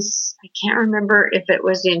readings. I can't remember if it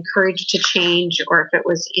was in Courage to Change or if it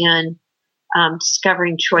was in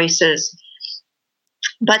Discovering Choices.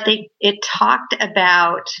 But it talked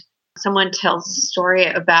about, someone tells a story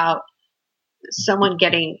about someone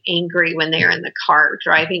getting angry when they're in the car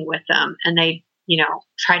driving with them, and they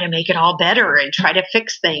try to make it all better and try to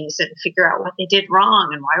fix things and figure out what they did wrong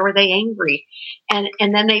and why were they angry. And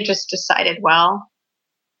then they just decided, well,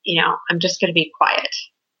 I'm just going to be quiet.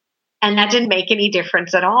 And that didn't make any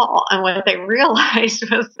difference at all. And what they realized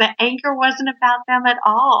was that anger wasn't about them at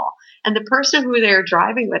all. And the person who they were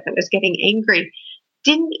driving with that was getting angry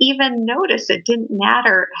didn't even notice. It didn't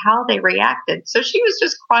matter how they reacted. So she was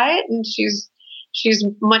just quiet, and she's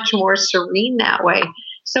much more serene that way.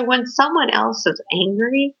 So when someone else is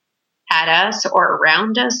angry at us or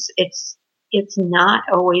around us, it's not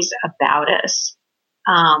always about us.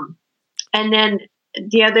 And then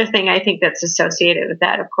the other thing I think that's associated with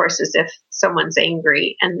that, of course, is if someone's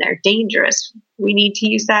angry and they're dangerous, we need to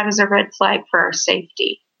use that as a red flag for our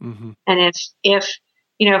safety. Mm-hmm. And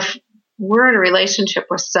if we're in a relationship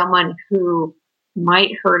with someone who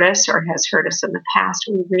might hurt us or has hurt us in the past,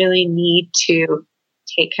 we really need to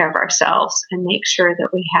take care of ourselves and make sure that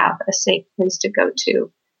we have a safe place to go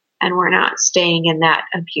to, and we're not staying in that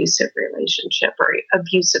abusive relationship or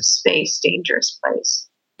abusive space, dangerous place.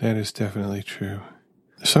 That is definitely true.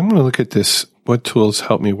 So I'm going to look at this. What tools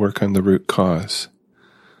help me work on the root cause?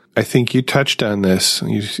 I think you touched on this.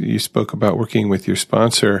 You spoke about working with your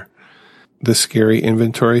sponsor. The scary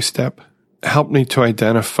inventory step helped me to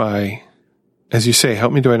identify, as you say,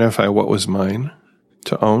 help me to identify what was mine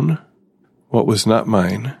to own, what was not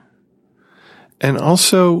mine. And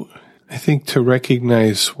also, I think to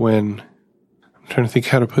recognize when, I'm trying to think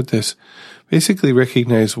how to put this, basically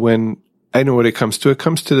recognize when I know what it comes to. It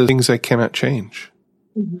comes to the things I cannot change.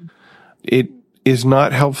 Mm-hmm. It is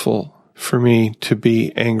not helpful for me to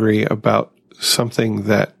be angry about something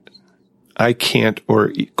that I can't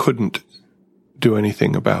or couldn't do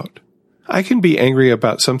anything about. I can be angry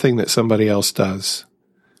about something that somebody else does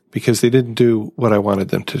because they didn't do what I wanted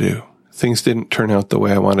them to do. Things didn't turn out the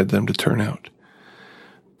way I wanted them to turn out.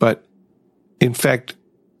 But in fact,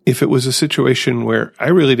 if it was a situation where I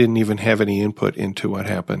really didn't even have any input into what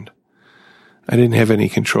happened, I didn't have any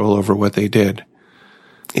control over what they did,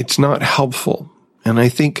 it's not helpful. And I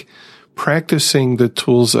think practicing the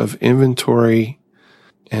tools of inventory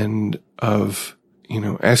and of,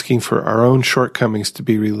 asking for our own shortcomings to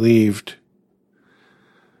be relieved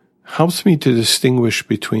helps me to distinguish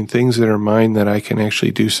between things that are mine that I can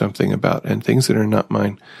actually do something about and things that are not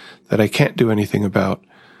mine that I can't do anything about.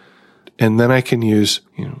 And then I can use,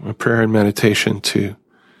 a prayer and meditation to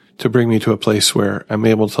bring me to a place where I'm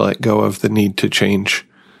able to let go of the need to change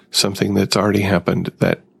something that's already happened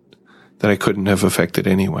that I couldn't have affected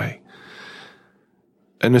anyway.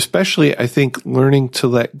 And especially, I think, learning to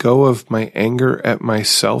let go of my anger at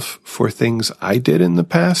myself for things I did in the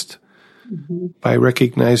past Mm-hmm. by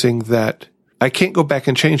recognizing that I can't go back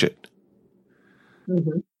and change it.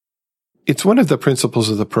 Mm-hmm. It's one of the principles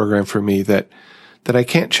of the program for me that I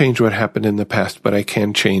can't change what happened in the past, but I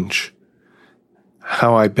can change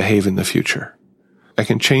how I behave in the future. I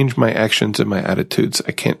can change my actions and my attitudes.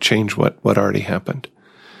 I can't change what already happened.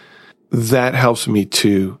 That helps me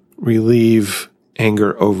to relieve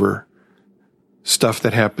anger over stuff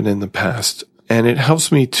that happened in the past. And it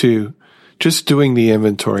helps me to, just doing the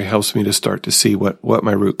inventory helps me to start to see what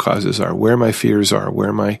my root causes are, where my fears are,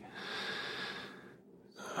 where my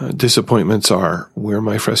disappointments are, where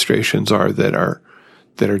my frustrations are that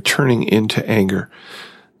are turning into anger.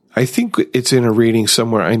 I think it's in a reading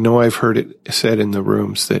somewhere. I know I've heard it said in the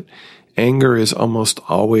rooms that anger is almost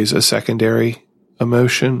always a secondary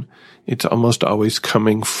emotion. It's almost always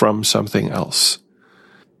coming from something else.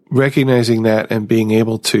 Recognizing that and being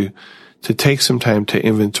able to take some time to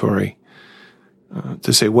inventory,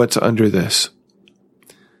 to say, what's under this?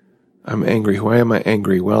 I'm angry. Why am I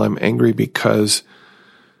angry? Well, I'm angry because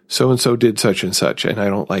so-and-so did such and such, and I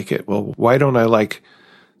don't like it. Well, why don't I like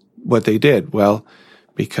what they did? Well,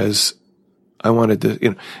 because I wanted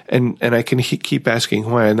to, and I can keep asking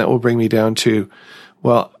why, and that will bring me down to,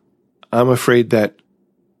 well, I'm afraid that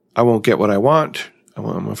I won't get what I want.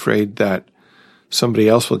 I'm afraid that somebody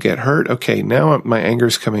else will get hurt. Okay, now my anger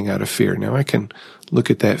is coming out of fear. Now I can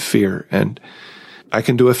look at that fear and I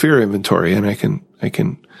can do a fear inventory, and I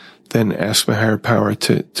can then ask my higher power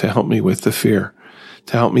to help me with the fear,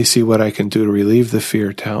 to help me see what I can do to relieve the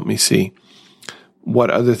fear, to help me see what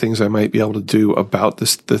other things I might be able to do about the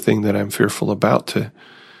thing that I'm fearful about to,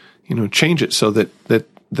 change it so that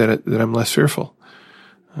I'm less fearful.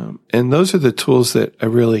 And those are the tools that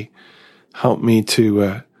really help me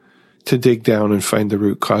to dig down and find the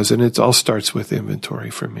root cause. And it all starts with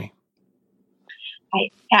inventory for me.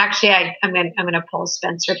 I'm going to pull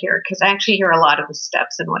Spencer here because I actually hear a lot of the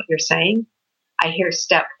steps in what you're saying. I hear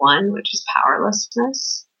step 1, which is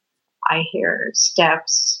powerlessness. I hear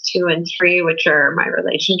steps 2 and 3, which are my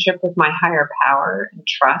relationship with my higher power and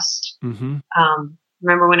trust. Mm-hmm.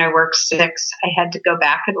 Remember when I worked 6, I had to go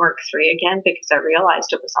back and work 3 again because I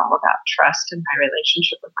realized it was all about trust and my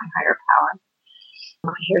relationship with my higher power.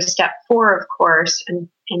 I hear step 4, of course, and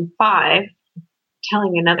 5,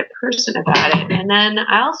 telling another person about it. And then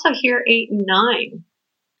I also hear 8 and 9,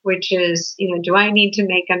 which is, do I need to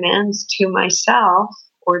make amends to myself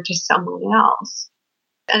or to someone else?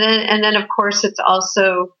 And then of course, it's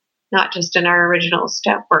also not just in our original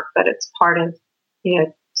step work, but it's part of,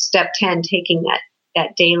 step 10, taking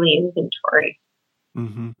that daily inventory.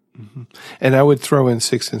 Mm-hmm, mm-hmm. And I would throw in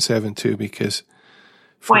 6 and 7 too, because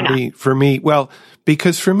Why not? For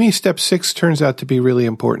me, step 6 turns out to be really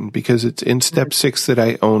important because it's in step 6 that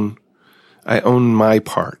I own my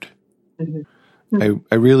part. Mm-hmm.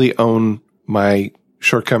 I really own my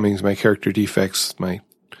shortcomings, my character defects, my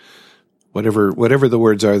whatever the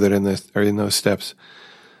words are that are in those steps.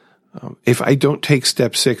 If I don't take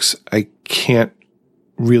step 6, I can't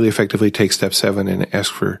really effectively take step 7 and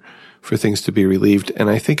ask for things to be relieved. And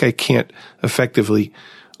I think I can't effectively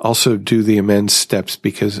also do the amends steps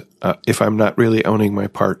because if I'm not really owning my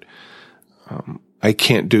part, I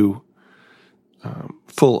can't do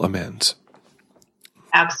full amends.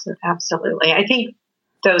 Absolutely. I think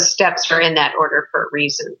those steps are in that order for a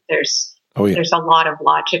reason. There's a lot of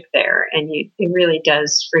logic there, and it really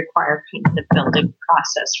does require kind of the building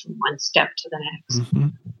process from one step to the next. Mm-hmm.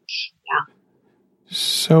 Yeah.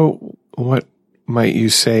 So what might you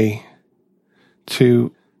say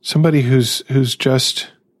to somebody who's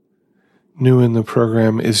just new in the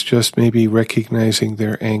program is just maybe recognizing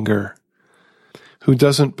their anger, who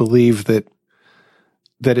doesn't believe that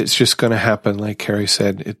it's just going to happen. Like Carrie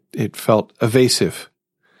said, it felt evasive.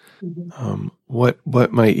 Mm-hmm.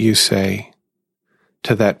 What might you say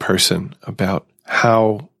to that person about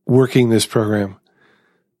how working this program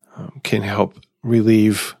can help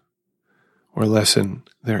relieve or lessen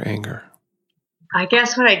their anger? I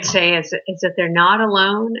guess what I'd say is that they're not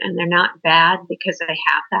alone and they're not bad because they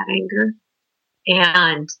have that anger,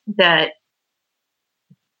 and that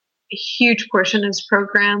a huge portion of this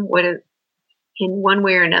program would have, in one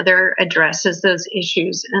way or another, addresses those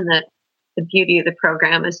issues. And that the beauty of the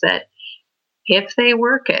program is that if they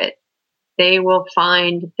work it, they will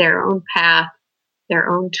find their own path, their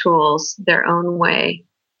own tools, their own way,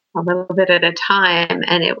 a little bit at a time,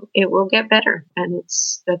 and it will get better. And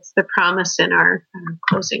that's the promise in our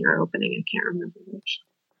closing or opening. I can't remember which.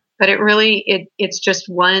 But it's just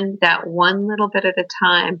one little bit at a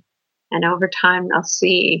time. And over time, they'll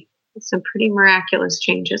see some pretty miraculous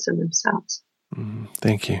changes in themselves.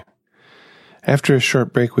 Thank you. After a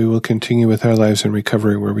short break, we will continue with Our Lives in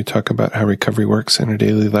Recovery, where we talk about how recovery works in our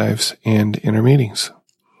daily lives and in our meetings.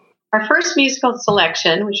 Our first musical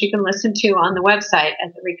selection, which you can listen to on the website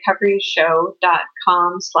at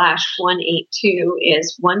therecoveryshow.com/182,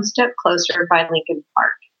 is One Step Closer by Linkin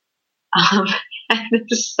Park.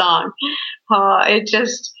 This song,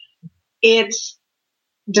 it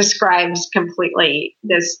describes completely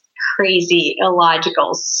this crazy,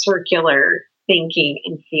 illogical, circular thinking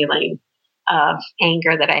and feeling of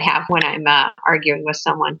anger that I have when I'm arguing with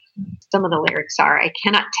someone. Some of the lyrics are, I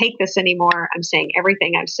cannot take this anymore. I'm saying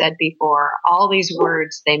everything I've said before. All these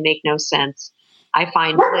words, they make no sense. I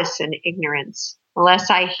find bliss in ignorance. The less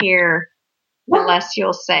I hear, the less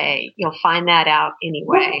you'll say. You'll find that out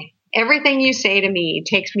anyway. Everything you say to me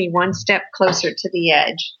takes me one step closer to the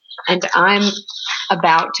edge, and I'm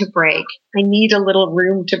about to break. I need a little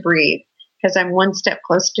room to breathe because I'm one step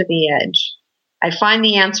close to the edge. I find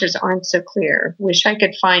the answers aren't so clear. Wish I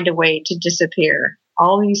could find a way to disappear.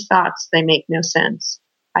 All these thoughts, they make no sense.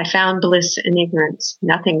 I found bliss in ignorance.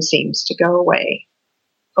 Nothing seems to go away.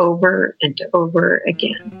 Over and over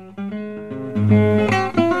again.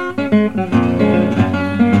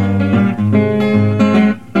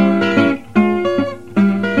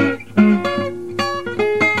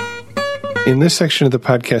 In this section of the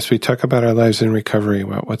podcast, we talk about our lives in recovery,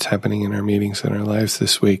 about what's happening in our meetings and our lives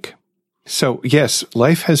this week. So, yes,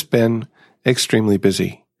 life has been extremely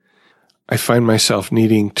busy. I find myself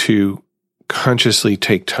needing to consciously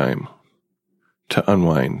take time to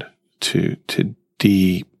unwind, to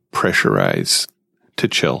depressurize, to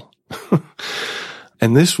chill.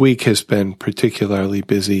 And this week has been particularly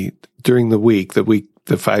busy. During the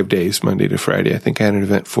 5 days, Monday to Friday, I think I had an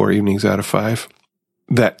event 4 evenings out of 5.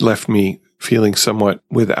 That left me feeling somewhat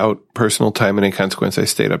without personal time, and in consequence, I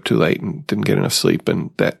stayed up too late and didn't get enough sleep. And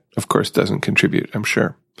that, of course, doesn't contribute, I'm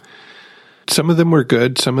sure. Some of them were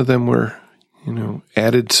good. Some of them were,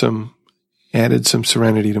 added some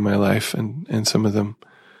serenity to my life, and some of them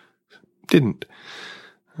didn't.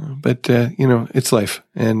 But it's life.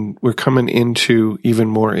 And we're coming even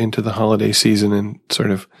more into the holiday season and sort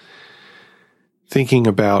of thinking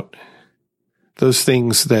about those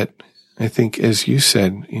things that I think, as you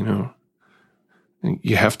said,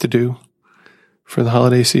 you have to do for the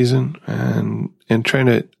holiday season, and trying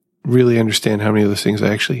to really understand how many of those things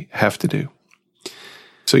I actually have to do.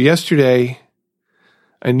 So yesterday,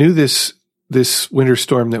 I knew this winter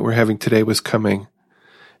storm that we're having today was coming,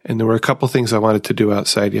 and there were a couple things I wanted to do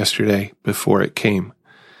outside yesterday before it came.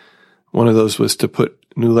 One of those was to put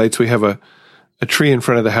new lights. We have a tree in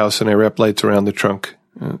front of the house, and I wrap lights around the trunk.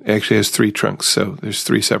 It actually has 3 trunks, so there's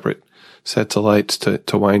 3 separate sets of lights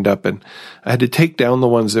to wind up. And I had to take down the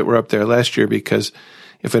ones that were up there last year, because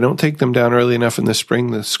if I don't take them down early enough in the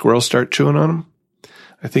spring, the squirrels start chewing on them.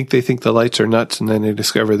 I think they think the lights are nuts, and then they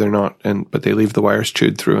discover they're not, but they leave the wires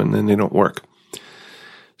chewed through, and then they don't work.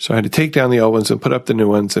 So I had to take down the old ones and put up the new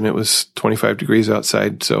ones, and it was 25 degrees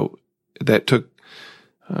outside. So that took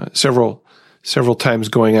several times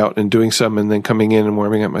going out and doing some, and then coming in and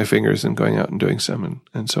warming up my fingers and going out and doing some,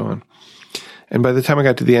 and so on. And by the time I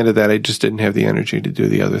got to the end of that, I just didn't have the energy to do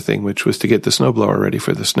the other thing, which was to get the snowblower ready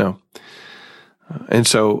for the snow. And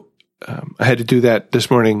so I had to do that this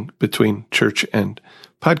morning between church and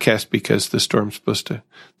podcast, because the storm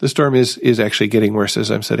is actually getting worse as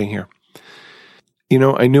I'm sitting here.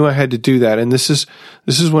 I knew I had to do that. And this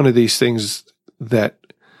is one of these things that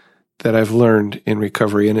I've learned in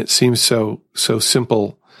recovery. And it seems so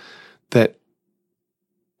simple that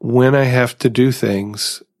when I have to do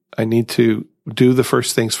things, I need to do the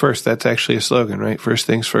first things first. That's actually a slogan, right? First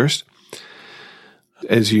things first.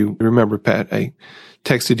 As you remember, Pat, I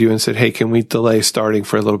texted you and said, hey, can we delay starting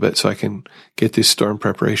for a little bit so I can get this storm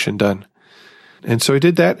preparation done? And so I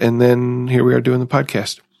did that. And then here we are doing the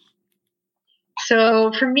podcast.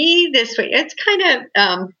 So for me this week, it's kind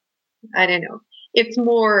of, I don't know. It's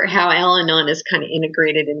more how Al-Anon is kind of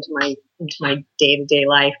integrated into my day-to-day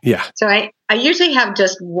life. Yeah. So I usually have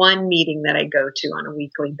just one meeting that I go to on a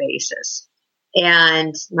weekly basis.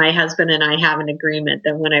 And my husband and I have an agreement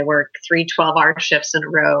that when I work 3 12-hour shifts in a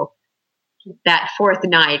row, that fourth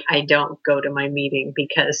night, I don't go to my meeting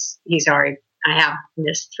because I have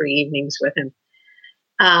missed 3 evenings with him.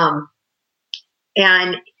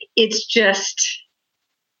 And it's just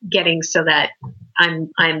getting so that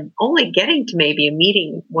I'm only getting to maybe a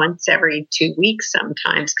meeting once every 2 weeks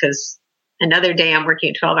sometimes, because another day I'm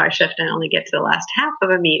working a 12-hour shift and I only get to the last half of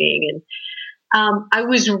a meeting. And I've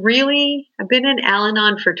been in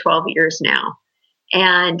Al-Anon for 12 years now.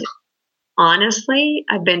 And honestly,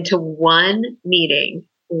 I've been to one meeting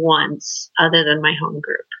once other than my home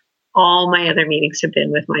group. All my other meetings have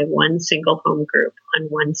been with my one single home group on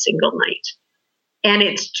one single night. And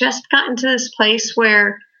it's just gotten to this place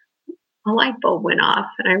where a light bulb went off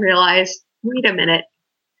and I realized, wait a minute,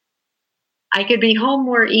 I could be home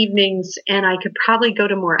more evenings and I could probably go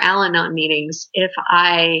to more Al-Anon meetings if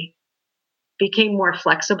I became more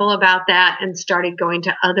flexible about that and started going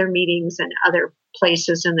to other meetings and other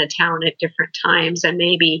places in the town at different times, and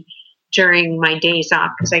maybe during my days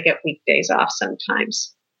off, because I get weekdays off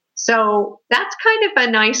sometimes. So that's kind of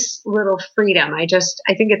a nice little freedom. I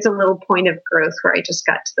think it's a little point of growth where I just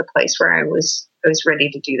got to the place where I was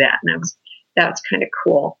ready to do that. And that was kind of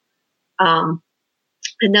cool.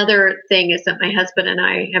 Another thing is that my husband and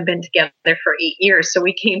I have been together for 8 years. So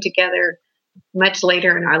we came together much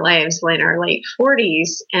later in our lives, in our late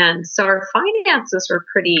 40s. And so our finances were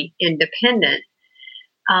pretty independent.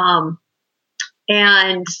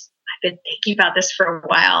 And I've been thinking about this for a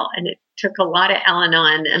while, and it took a lot of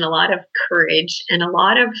Al-Anon and a lot of courage and a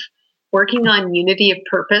lot of working on unity of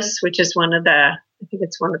purpose, which is one of the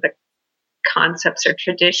concepts or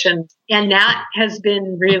traditions. And that has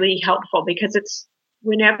been really helpful because it's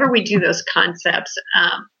whenever we do those concepts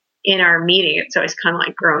in our meeting, it's always kind of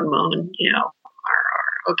like groan, moan,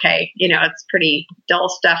 okay, it's pretty dull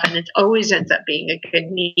stuff, and it always ends up being a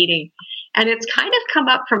good meeting. And it's kind of come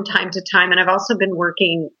up from time to time. And I've also been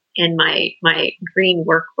working in my green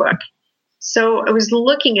workbook. So I was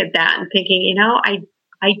looking at that and thinking,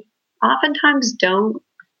 I oftentimes don't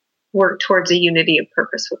work towards a unity of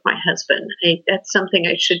purpose with my husband. That's something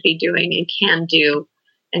I should be doing and can do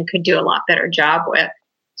and could do a lot better job with.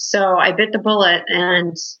 So I bit the bullet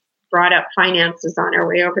and brought up finances on our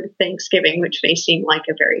way over to Thanksgiving, which may seem like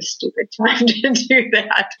a very stupid time to do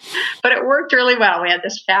that, but it worked really well. We had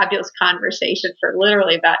this fabulous conversation for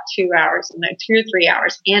literally about 2 hours, and then 2 or 3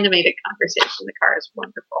 hours, animated conversation in the car. Is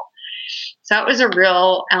wonderful. So that was a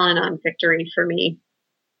real Al-Anon victory for me.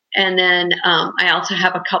 And then I also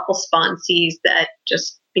have a couple sponsees that,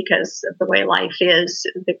 just because of the way life is,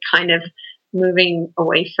 they're kind of moving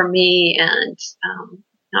away from me and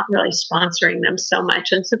not really sponsoring them so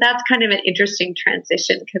much. And so that's kind of an interesting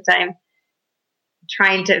transition because I'm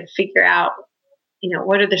trying to figure out,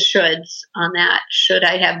 what are the shoulds on that? Should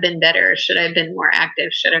I have been better? Should I have been more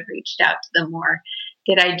active? Should I have reached out to them more?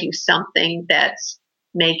 Did I do something that's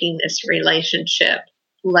making this relationship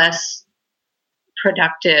less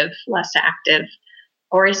productive, less active?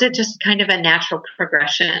 Or is it just kind of a natural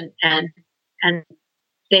progression and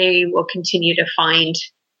they will continue to find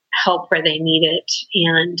help where they need it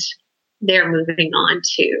and they're moving on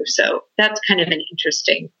too? So that's kind of an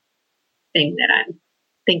interesting thing that I'm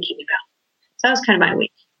thinking about. So that was kind of my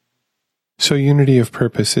week. So unity of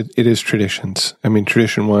purpose, it is traditions. I mean,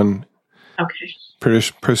 tradition 1, okay.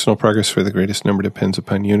 Personal progress for the greatest number depends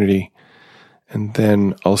upon unity. And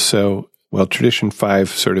then also, tradition 5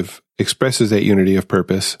 sort of expresses that unity of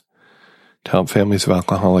purpose to help families of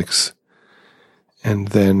alcoholics. And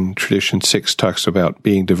then tradition 6 talks about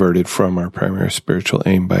being diverted from our primary spiritual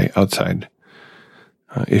aim by outside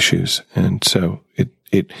issues. And so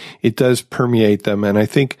it does permeate them. And I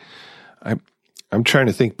think I'm trying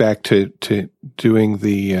to think back to doing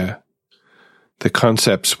the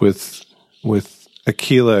concepts with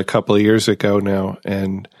Aquila a couple of years ago now.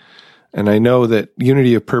 And I know that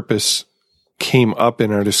unity of purpose came up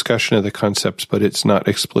in our discussion of the concepts, but it's not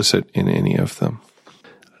explicit in any of them.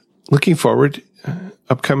 Looking forward,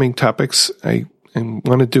 upcoming topics, I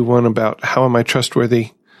want to do one about how am I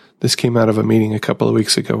trustworthy? This came out of a meeting a couple of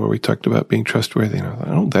weeks ago where we talked about being trustworthy. And I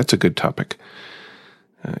thought, that's a good topic.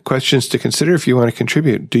 Questions to consider if you want to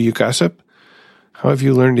contribute. Do you gossip? How have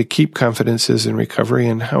you learned to keep confidences in recovery,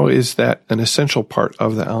 and how is that an essential part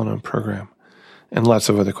of the Al-Anon program? And lots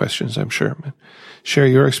of other questions, I'm sure. Share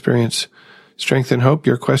your experience, strength and hope,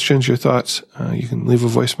 your questions, your thoughts. You can leave a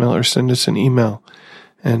voicemail or send us an email.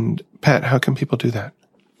 And Pat, how can people do that?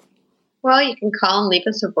 Well, you can call and leave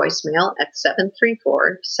us a voicemail at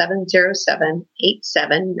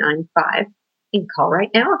 734-707-8795. You can call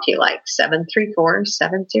right now if you like,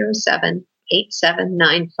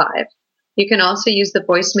 734-707-8795. You can also use the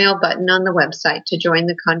voicemail button on the website to join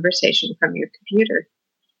the conversation from your computer.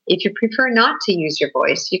 If you prefer not to use your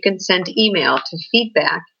voice, you can send email to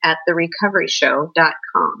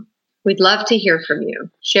feedback@therecoveryshow.com. We'd love to hear from you.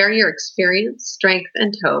 Share your experience, strength,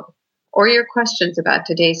 and hope, or your questions about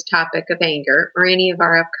today's topic of anger or any of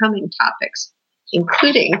our upcoming topics,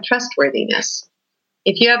 including trustworthiness.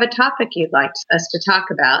 If you have a topic you'd like us to talk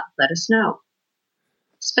about, let us know.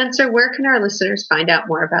 Spencer, where can our listeners find out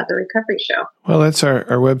more about The Recovery Show? Well, that's our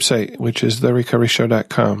website, which is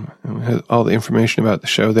therecoveryshow.com. And we have all the information about the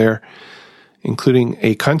show there, including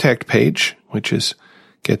a contact page, which is,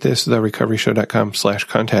 get this,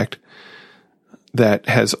 therecoveryshow.com/contact, that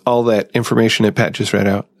has all that information that Pat just read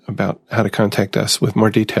out about how to contact us with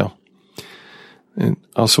more detail. And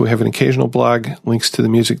also we have an occasional blog, links to the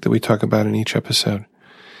music that we talk about in each episode,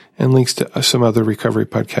 and links to some other recovery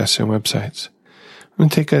podcasts and websites. I'm going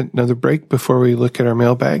to take another break before we look at our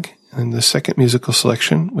mailbag. And the second musical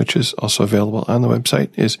selection, which is also available on the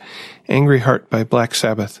website, is Angry Heart by Black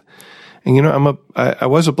Sabbath. And you know, I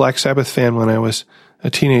was a Black Sabbath fan when I was a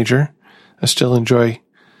teenager. I still enjoy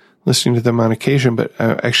listening to them on occasion, but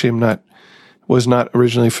I actually was not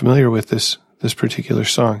originally familiar with this particular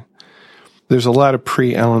song. There's a lot of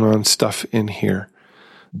pre-Al-Anon stuff in here.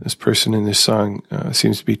 This person in this song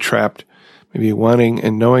seems to be trapped, maybe wanting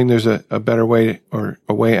and knowing there's a better way or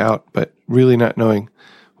a way out, but really not knowing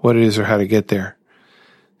what it is or how to get there.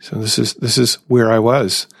 So this is where I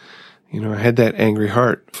was. You know, I had that angry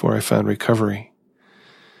heart before I found recovery.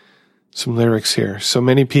 Some lyrics here. So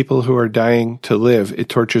many people who are dying to live, it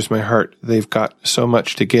tortures my heart. They've got so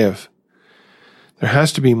much to give. There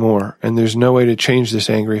has to be more, and there's no way to change this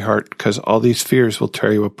angry heart because all these fears will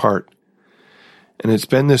tear you apart. And it's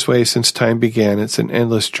been this way since time began. It's an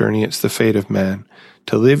endless journey. It's the fate of man,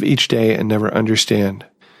 to live each day and never understand.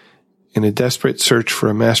 In a desperate search for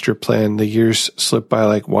a master plan, the years slip by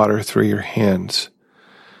like water through your hands.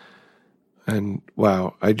 And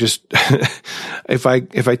wow, I just, if I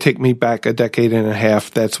take me back a decade and a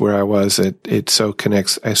half, that's where I was. It so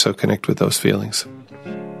connects. I so connect with those feelings.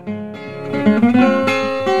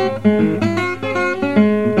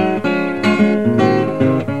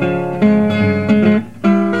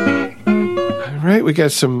 Right, we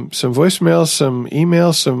got some voicemails, some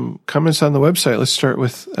emails, some comments on the website. Let's start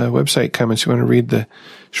with website comments. You want to read the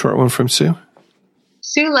short one from Sue?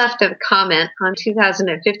 Sue left a comment on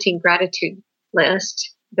 2015 gratitude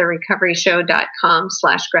list,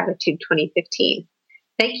 therecoveryshow.com/gratitude 2015.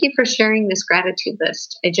 Thank you for sharing this gratitude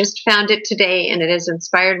list. I just found it today and it has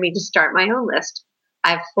inspired me to start my own list. I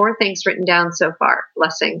have 4 things written down so far.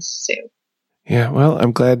 Blessings, Sue. Yeah, well,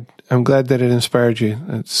 I'm glad that it inspired you.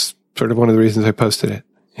 That's sort of one of the reasons I posted it.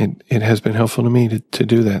 It has been helpful to me to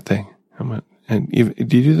do that thing. Do you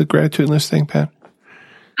do the gratitude list thing, Pat?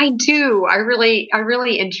 I do. I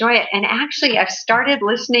really enjoy it. And actually, I've started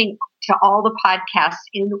listening to all the podcasts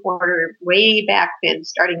in order way back then,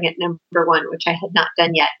 starting at number 1, which I had not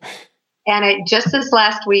done yet. And just this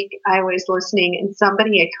last week, I was listening and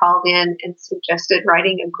somebody had called in and suggested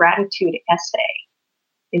writing a gratitude essay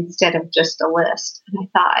instead of just a list. And I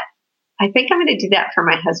thought, I think I'm going to do that for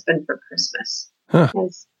my husband for Christmas,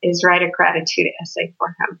 is write a gratitude essay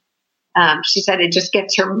for him. She said it just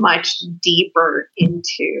gets her much deeper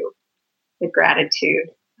into the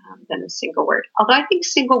gratitude than a single word. Although I think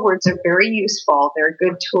single words are very useful. They're a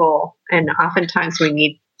good tool. And oftentimes we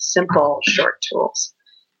need simple, short tools.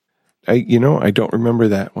 I don't remember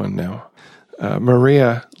that one now.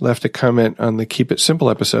 Maria left a comment on the Keep It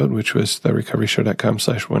Simple episode, which was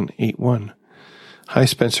therecoveryshow.com/181. Hi,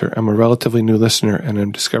 Spencer. I'm a relatively new listener, and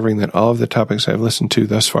I'm discovering that all of the topics I've listened to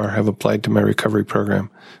thus far have applied to my recovery program,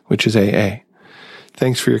 which is AA.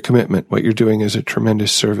 Thanks for your commitment. What you're doing is a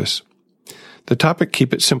tremendous service. The topic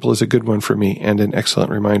Keep It Simple is a good one for me and an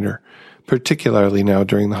excellent reminder, particularly now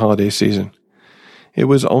during the holiday season. It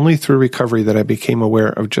was only through recovery that I became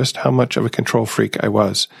aware of just how much of a control freak I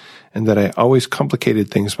was, and that I always complicated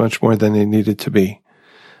things much more than they needed to be.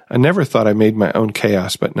 I never thought I made my own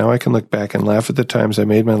chaos, but now I can look back and laugh at the times I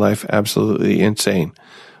made my life absolutely insane,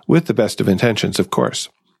 with the best of intentions, of course.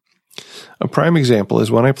 A prime example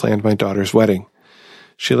is when I planned my daughter's wedding.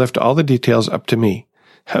 She left all the details up to me,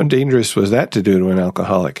 How dangerous was that to do to an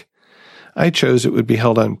alcoholic? I chose it would be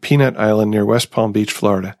held on Peanut Island near West Palm Beach,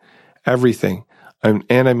 Florida. Everything, and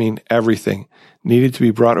I mean everything, needed to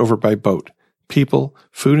be brought over by boat. People,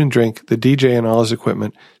 food and drink, the DJ and all his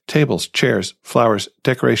equipment, tables, chairs, flowers,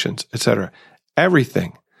 decorations, etc.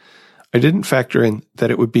 Everything. I didn't factor in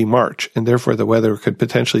that it would be March, and therefore the weather could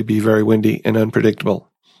potentially be very windy and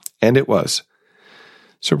unpredictable. And it was.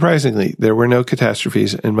 Surprisingly, there were no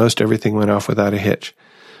catastrophes, and most everything went off without a hitch.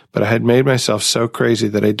 But I had made myself so crazy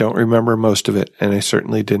that I don't remember most of it, and I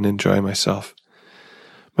certainly didn't enjoy myself.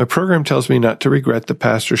 My program tells me not to regret the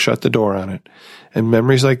past or shut the door on it, and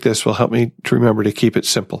memories like this will help me to remember to keep it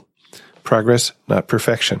simple. Progress, not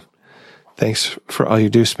perfection. Thanks for all you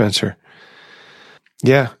do, Spencer.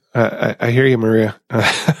 Yeah, I hear you, Maria.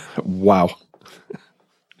 Wow.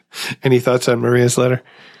 Any thoughts on Maria's letter?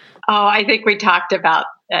 Oh, I think we talked about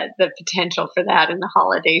the potential for that in the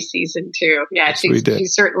holiday season too. Yeah, yes, we did. She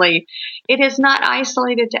certainly, it is not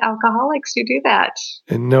isolated to alcoholics who do that.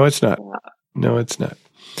 And no, it's not. No, it's not.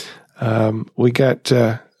 We got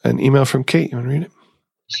an email from Kate. You want to read it?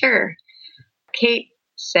 Sure. Kate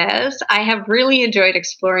says, I have really enjoyed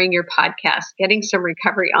exploring your podcast, getting some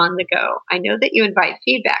recovery on the go. I know that you invite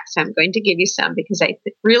feedback, so I'm going to give you some because I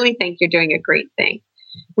really think you're doing a great thing.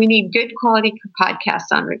 We need good quality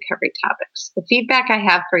podcasts on recovery topics. The feedback I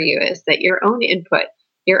have for you is that your own input,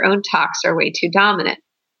 your own talks are way too dominant.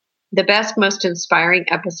 The best, most inspiring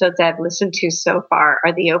episodes I've listened to so far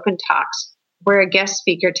are the open talks, where a guest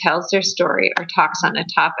speaker tells their story or talks on a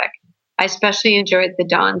topic. I especially enjoyed the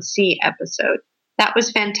Dawn C episode. That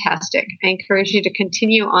was fantastic. I encourage you to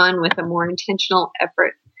continue on with a more intentional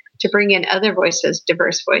effort to bring in other voices,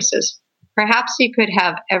 diverse voices. Perhaps you could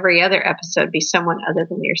have every other episode be someone other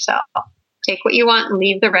than yourself. Take what you want and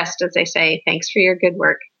leave the rest, as they say. Thanks for your good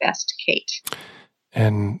work. Best, Kate.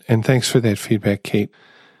 And thanks for that feedback, Kate.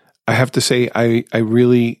 I have to say, I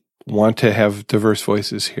really want to have diverse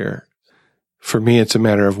voices here. For me, it's a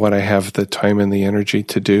matter of what I have the time and the energy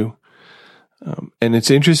to do. And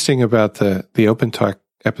it's interesting about the open talk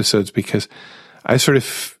episodes because I sort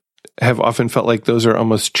of have often felt like those are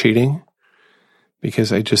almost cheating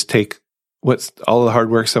because I just take what's all the hard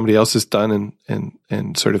work somebody else has done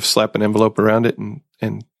and sort of slap an envelope around it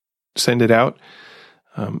and send it out.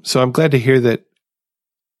 So I'm glad to hear that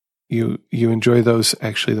you enjoy those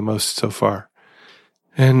actually the most so far.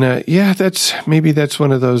 And yeah, that's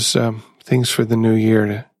one of those things for the new year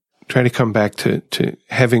to try to come back to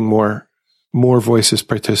having more voices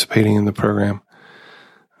participating in the program.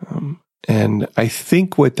 And I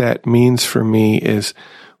think what that means for me is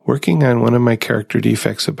working on one of my character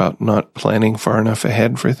defects about not planning far enough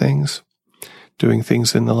ahead for things, doing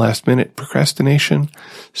things in the last minute, procrastination,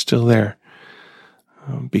 still there.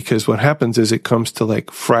 Because what happens is it comes to like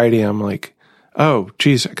Friday, I'm like, oh,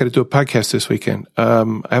 geez, I got to do a podcast this weekend.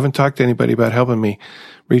 I haven't talked to anybody about helping me.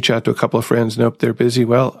 Reach out to a couple of friends. Nope, they're busy.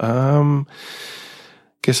 Well,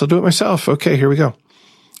 guess I'll do it myself. Okay, here we go.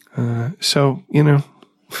 So,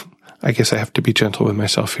 I guess I have to be gentle with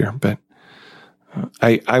myself here, but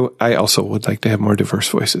I also would like to have more diverse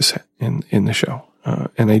voices in the show.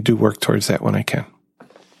 And I do work towards that when I can.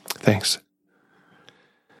 Thanks.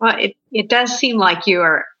 Well, it does seem like you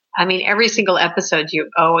are, every single episode you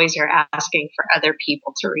always are asking for other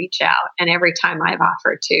people to reach out. And every time I've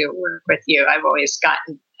offered to work with you, I've always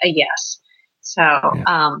gotten a yes. So,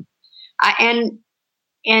 yeah.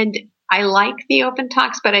 And I like the open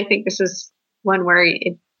talks, but I think this is one where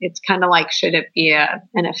it's kind of like, should it be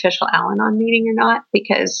an official Al-Anon meeting or not?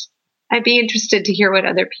 Because I'd be interested to hear what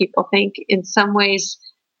other people think. In some ways,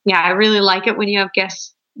 yeah, I really like it when you have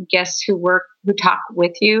guests who talk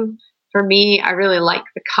with you. For me, I really like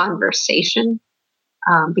the conversation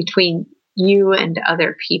between you and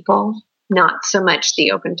other people, not so much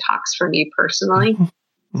the open talks for me personally.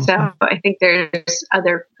 Mm-hmm. So I think there's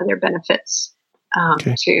other benefits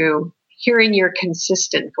to hearing your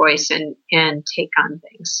consistent voice and take on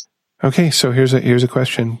things. Okay, so here's a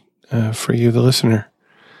question for you, the listener.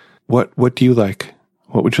 What do you like?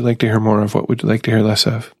 What would you like to hear more of? What would you like to hear less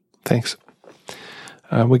of? Thanks.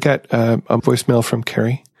 We got a voicemail from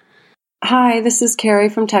Carrie. Hi, this is Carrie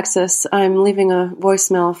from Texas. I'm leaving a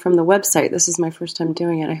voicemail from the website. This is my first time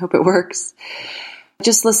doing it. I hope it works.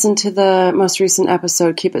 Just listened to the most recent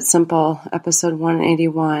episode, Keep It Simple, episode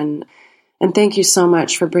 181. And thank you so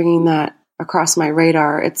much for bringing that across my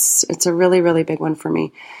radar. It's a really, really big one for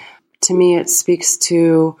me. To me, it speaks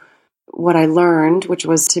to what I learned, which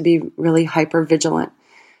was to be really hyper vigilant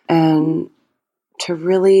and to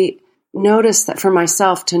really notice that for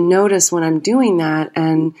myself, to notice when I'm doing that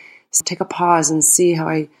and take a pause and see how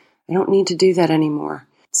I don't need to do that anymore.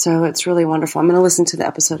 So it's really wonderful. I'm going to listen to the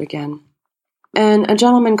episode again. And a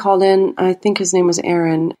gentleman called in, I think his name was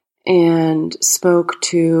Aaron, and spoke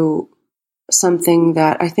to something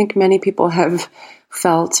that I think many people have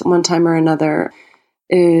felt one time or another.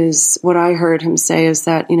 Is what I heard him say is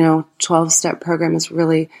that, 12-step program is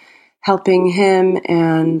really helping him,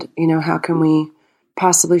 and, how can we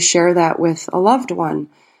possibly share that with a loved one?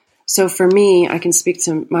 So for me, I can speak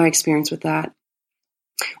to my experience with that.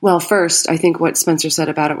 Well, first, I think what Spencer said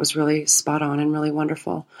about it was really spot on and really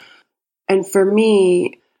wonderful. And for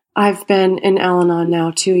me, I've been in Al-Anon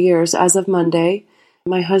now 2 years as of Monday.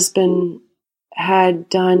 My husband had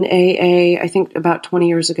done AA, I think about 20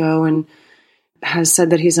 years ago, and has said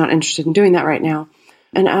that he's not interested in doing that right now.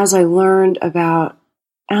 And as I learned about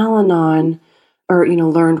Al-Anon, or,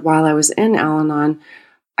 learned while I was in Al-Anon,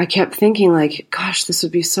 I kept thinking like, gosh, this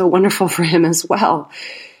would be so wonderful for him as well.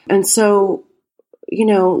 And so,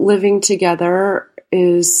 living together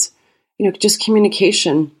is, just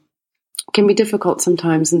communication can be difficult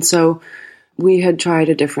sometimes. And so we had tried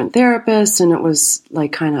a different therapist, and it was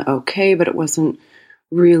like kind of okay, but it wasn't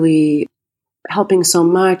really helping so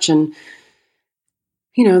much. And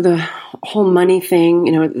the whole money thing,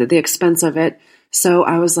 the expense of it. So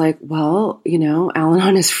I was like, well,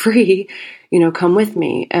 Al-Anon is free, come with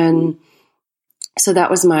me. And so that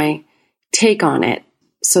was my take on it.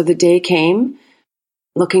 So the day came,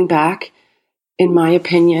 looking back, in my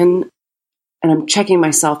opinion, and I'm checking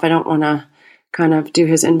myself, I don't want to kind of do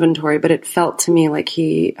his inventory, but it felt to me like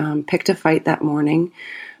he picked a fight that morning.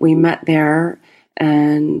 We met there,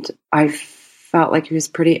 and I felt like he was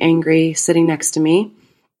pretty angry sitting next to me.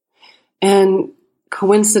 And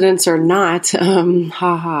coincidence or not,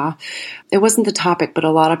 it wasn't the topic, but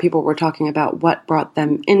a lot of people were talking about what brought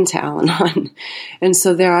them into Al-Anon. And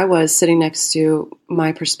so there I was sitting next to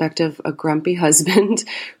my perspective, a grumpy husband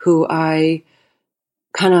who I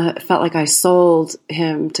kind of felt like I sold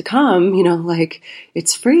him to come, like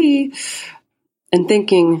it's free, and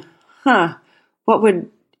thinking, what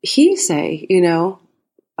would he say?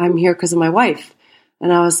 I'm here because of my wife.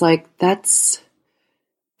 And I was like, that's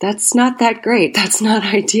not that great. That's not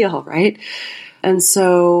ideal, right? And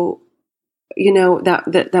so,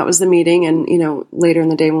 that was the meeting. And, later in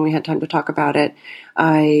the day when we had time to talk about it,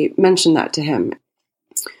 I mentioned that to him,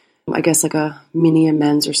 I guess like a mini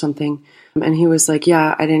amends or something. And he was like,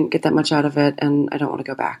 yeah, I didn't get that much out of it, and I don't want to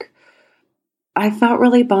go back. I felt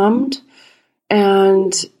really bummed.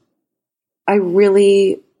 And I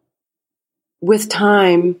really, with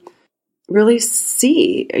time, really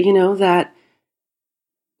see, that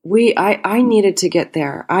I needed to get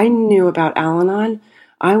there. I knew about Al-Anon.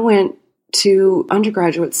 I went to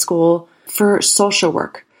undergraduate school for social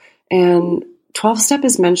work, and 12-step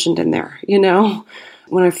is mentioned in there.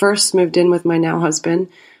 When I first moved in with my now husband,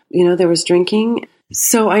 there was drinking.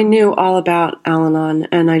 So I knew all about Al-Anon,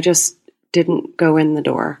 and I just didn't go in the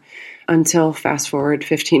door until fast forward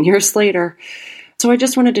 15 years later. So I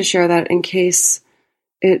just wanted to share that in case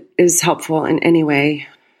it is helpful in any way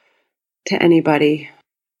to anybody.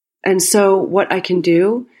 And so what I can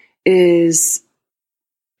do is,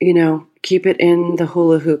 keep it in the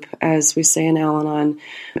hula hoop, as we say in Al-Anon,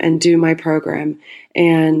 and do my program.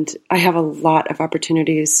 And I have a lot of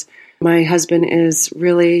opportunities. My husband is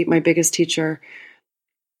really my biggest teacher.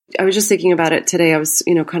 I was just thinking about it today. I was,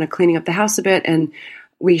 kind of cleaning up the house a bit, and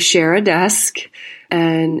we share a desk,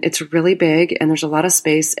 and it's really big, and there's a lot of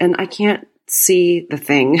space, and I can't see the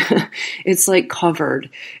thing. It's like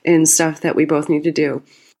covered in stuff that we both need to do.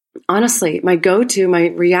 Honestly, my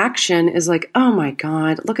reaction is like, oh my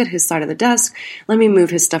God, look at his side of the desk. Let me move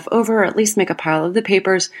his stuff over, or at least make a pile of the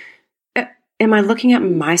papers. Am I looking at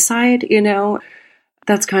my side?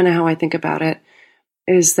 That's kind of how I think about it,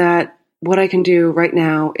 is that what I can do right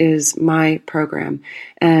now is my program.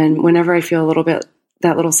 And whenever I feel a little bit,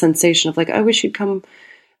 that little sensation of like, I wish you'd come,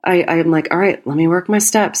 I'm like, all right, let me work my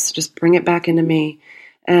steps. Just bring it back into me.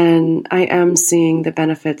 And I am seeing the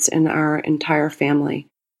benefits in our entire family.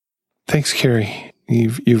 Thanks, Carrie.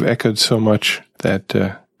 You've echoed so much that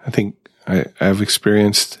I think I've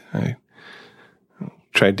experienced. I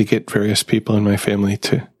tried to get various people in my family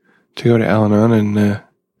to go to Al-Anon, and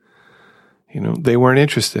they weren't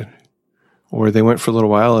interested, or they went for a little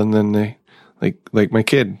while, and then they, like my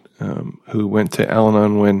kid, who went to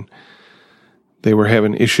Al-Anon when they were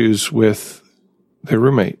having issues with their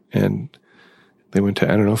roommate, and they went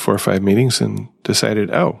to 4 or 5 meetings and decided,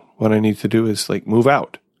 what I need to do is move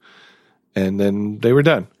out. And then they were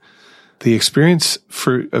done. The experience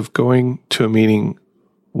of going to a meeting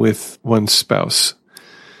with one's spouse,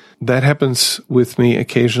 that happens with me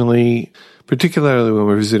occasionally, particularly when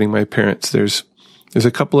we're visiting my parents. There's a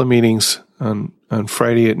couple of meetings on on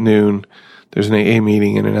Friday at noon, there's an AA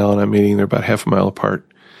meeting and an Al-Anon meeting. They're about half a mile apart.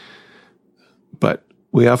 But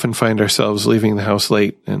we often find ourselves leaving the house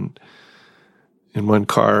late and in one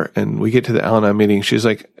car, and we get to the Al-Anon meeting. She's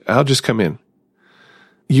like, I'll just come in.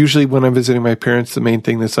 Usually when I'm visiting my parents, the main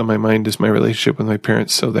thing that's on my mind is my relationship with my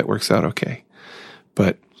parents, so that works out okay.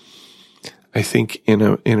 But I think in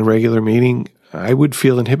a regular meeting, I would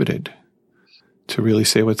feel inhibited to really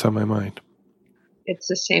say what's on my mind. It's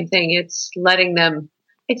the same thing. It's letting them,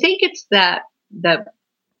 I think it's what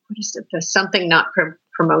is it? The something, not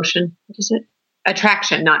promotion. What is it?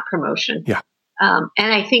 Attraction, not promotion. Yeah. And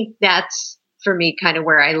I think that's, for me, kind of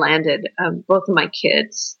where I landed. Both of my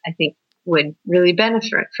kids, I think, would really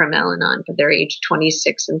benefit from Al-Anon, but they're age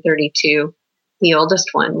 26 and 32. The oldest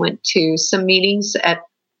one went to some meetings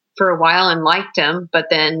for a while and liked them,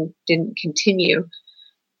 but then didn't continue.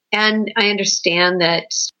 And I understand that,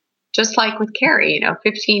 just like with Carrie,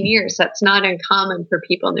 15 years, that's not uncommon for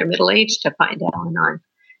people in their middle age to find Al-Anon.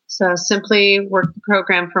 So simply work the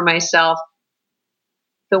program for myself.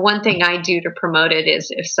 The one thing I do to promote it is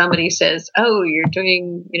if somebody says, oh, you're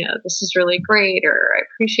doing, this is really great, or I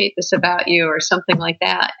appreciate this about you, or something like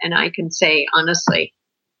that. And I can say, honestly,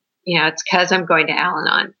 it's because I'm going to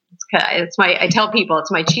Al-Anon. I tell people it's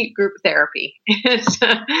my cheap group therapy. That's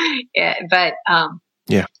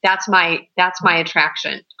my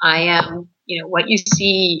attraction. I am, what you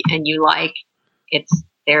see and you like, it's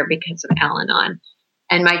there because of Al-Anon.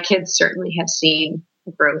 And my kids certainly have seen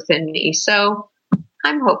growth in me. So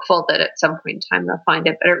I'm hopeful that at some point in time they'll find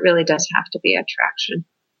it, but it really does have to be attraction.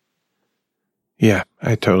 Yeah,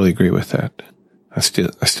 I totally agree with that. I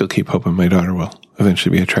still keep hoping my daughter will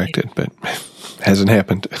eventually be attracted, but hasn't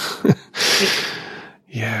happened.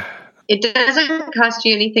 Yeah. It doesn't cost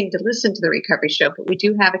you anything to listen to the Recovery Show, but we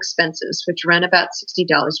do have expenses, which run about $60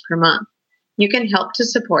 per month. You can help to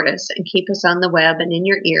support us and keep us on the web and in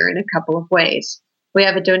your ear in a couple of ways. We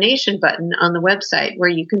have a donation button on the website where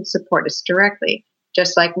you can support us directly,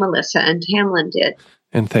 just like Melissa and Tamlin did.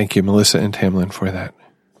 And thank you, Melissa and Tamlin, for that.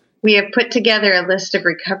 We have put together a list of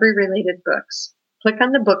recovery-related books. Click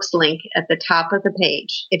on the books link at the top of the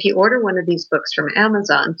page. If you order one of these books from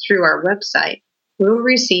Amazon through our website, we will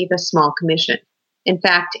receive a small commission. In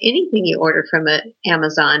fact, anything you order from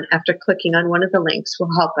Amazon after clicking on one of the links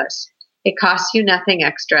will help us. It costs you nothing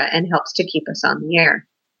extra and helps to keep us on the air.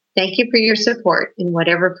 Thank you for your support in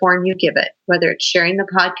whatever form you give it, whether it's sharing the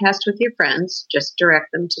podcast with your friends, just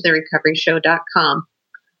direct them to therecoveryshow.com,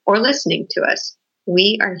 or listening to us.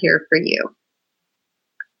 We are here for you.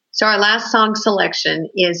 So our last song selection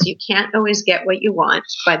is You Can't Always Get What You Want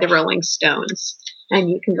by the Rolling Stones. And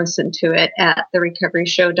you can listen to it at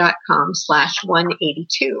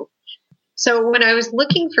therecoveryshow.com/182. So when I was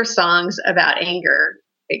looking for songs about anger,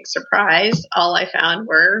 big surprise, all I found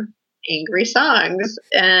were angry songs.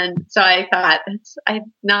 And so I thought, that's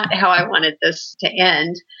not how I wanted this to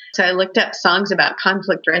end. So I looked up songs about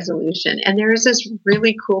conflict resolution. And there is this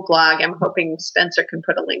really cool blog. I'm hoping Spencer can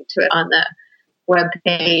put a link to it on the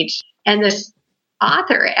webpage. And this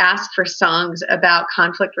author asked for songs about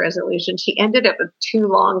conflict resolution. She ended up with 2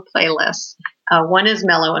 long playlists. One is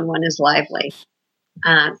mellow and one is lively.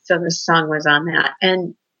 So this song was on that.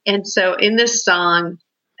 And so in this song,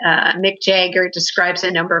 Mick Jagger describes a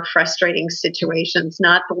number of frustrating situations,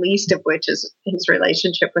 not the least of which is his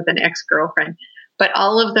relationship with an ex-girlfriend. But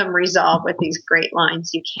all of them resolve with these great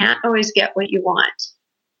lines. You can't always get what you want.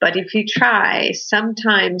 But if you try,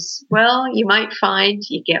 sometimes, you might find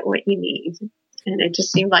you get what you need. And it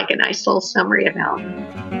just seemed like a nice little summary of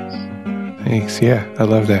Al-Anon. Thanks. Yeah, I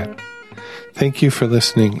love that. Thank you for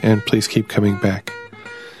listening, and please keep coming back.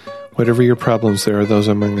 Whatever your problems, there are those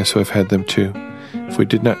among us who have had them too. If we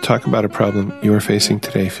did not talk about a problem you are facing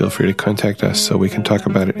today, feel free to contact us so we can talk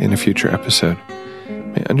about it in a future episode.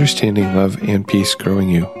 May understanding, love, and peace grow in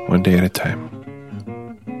you one day at a time.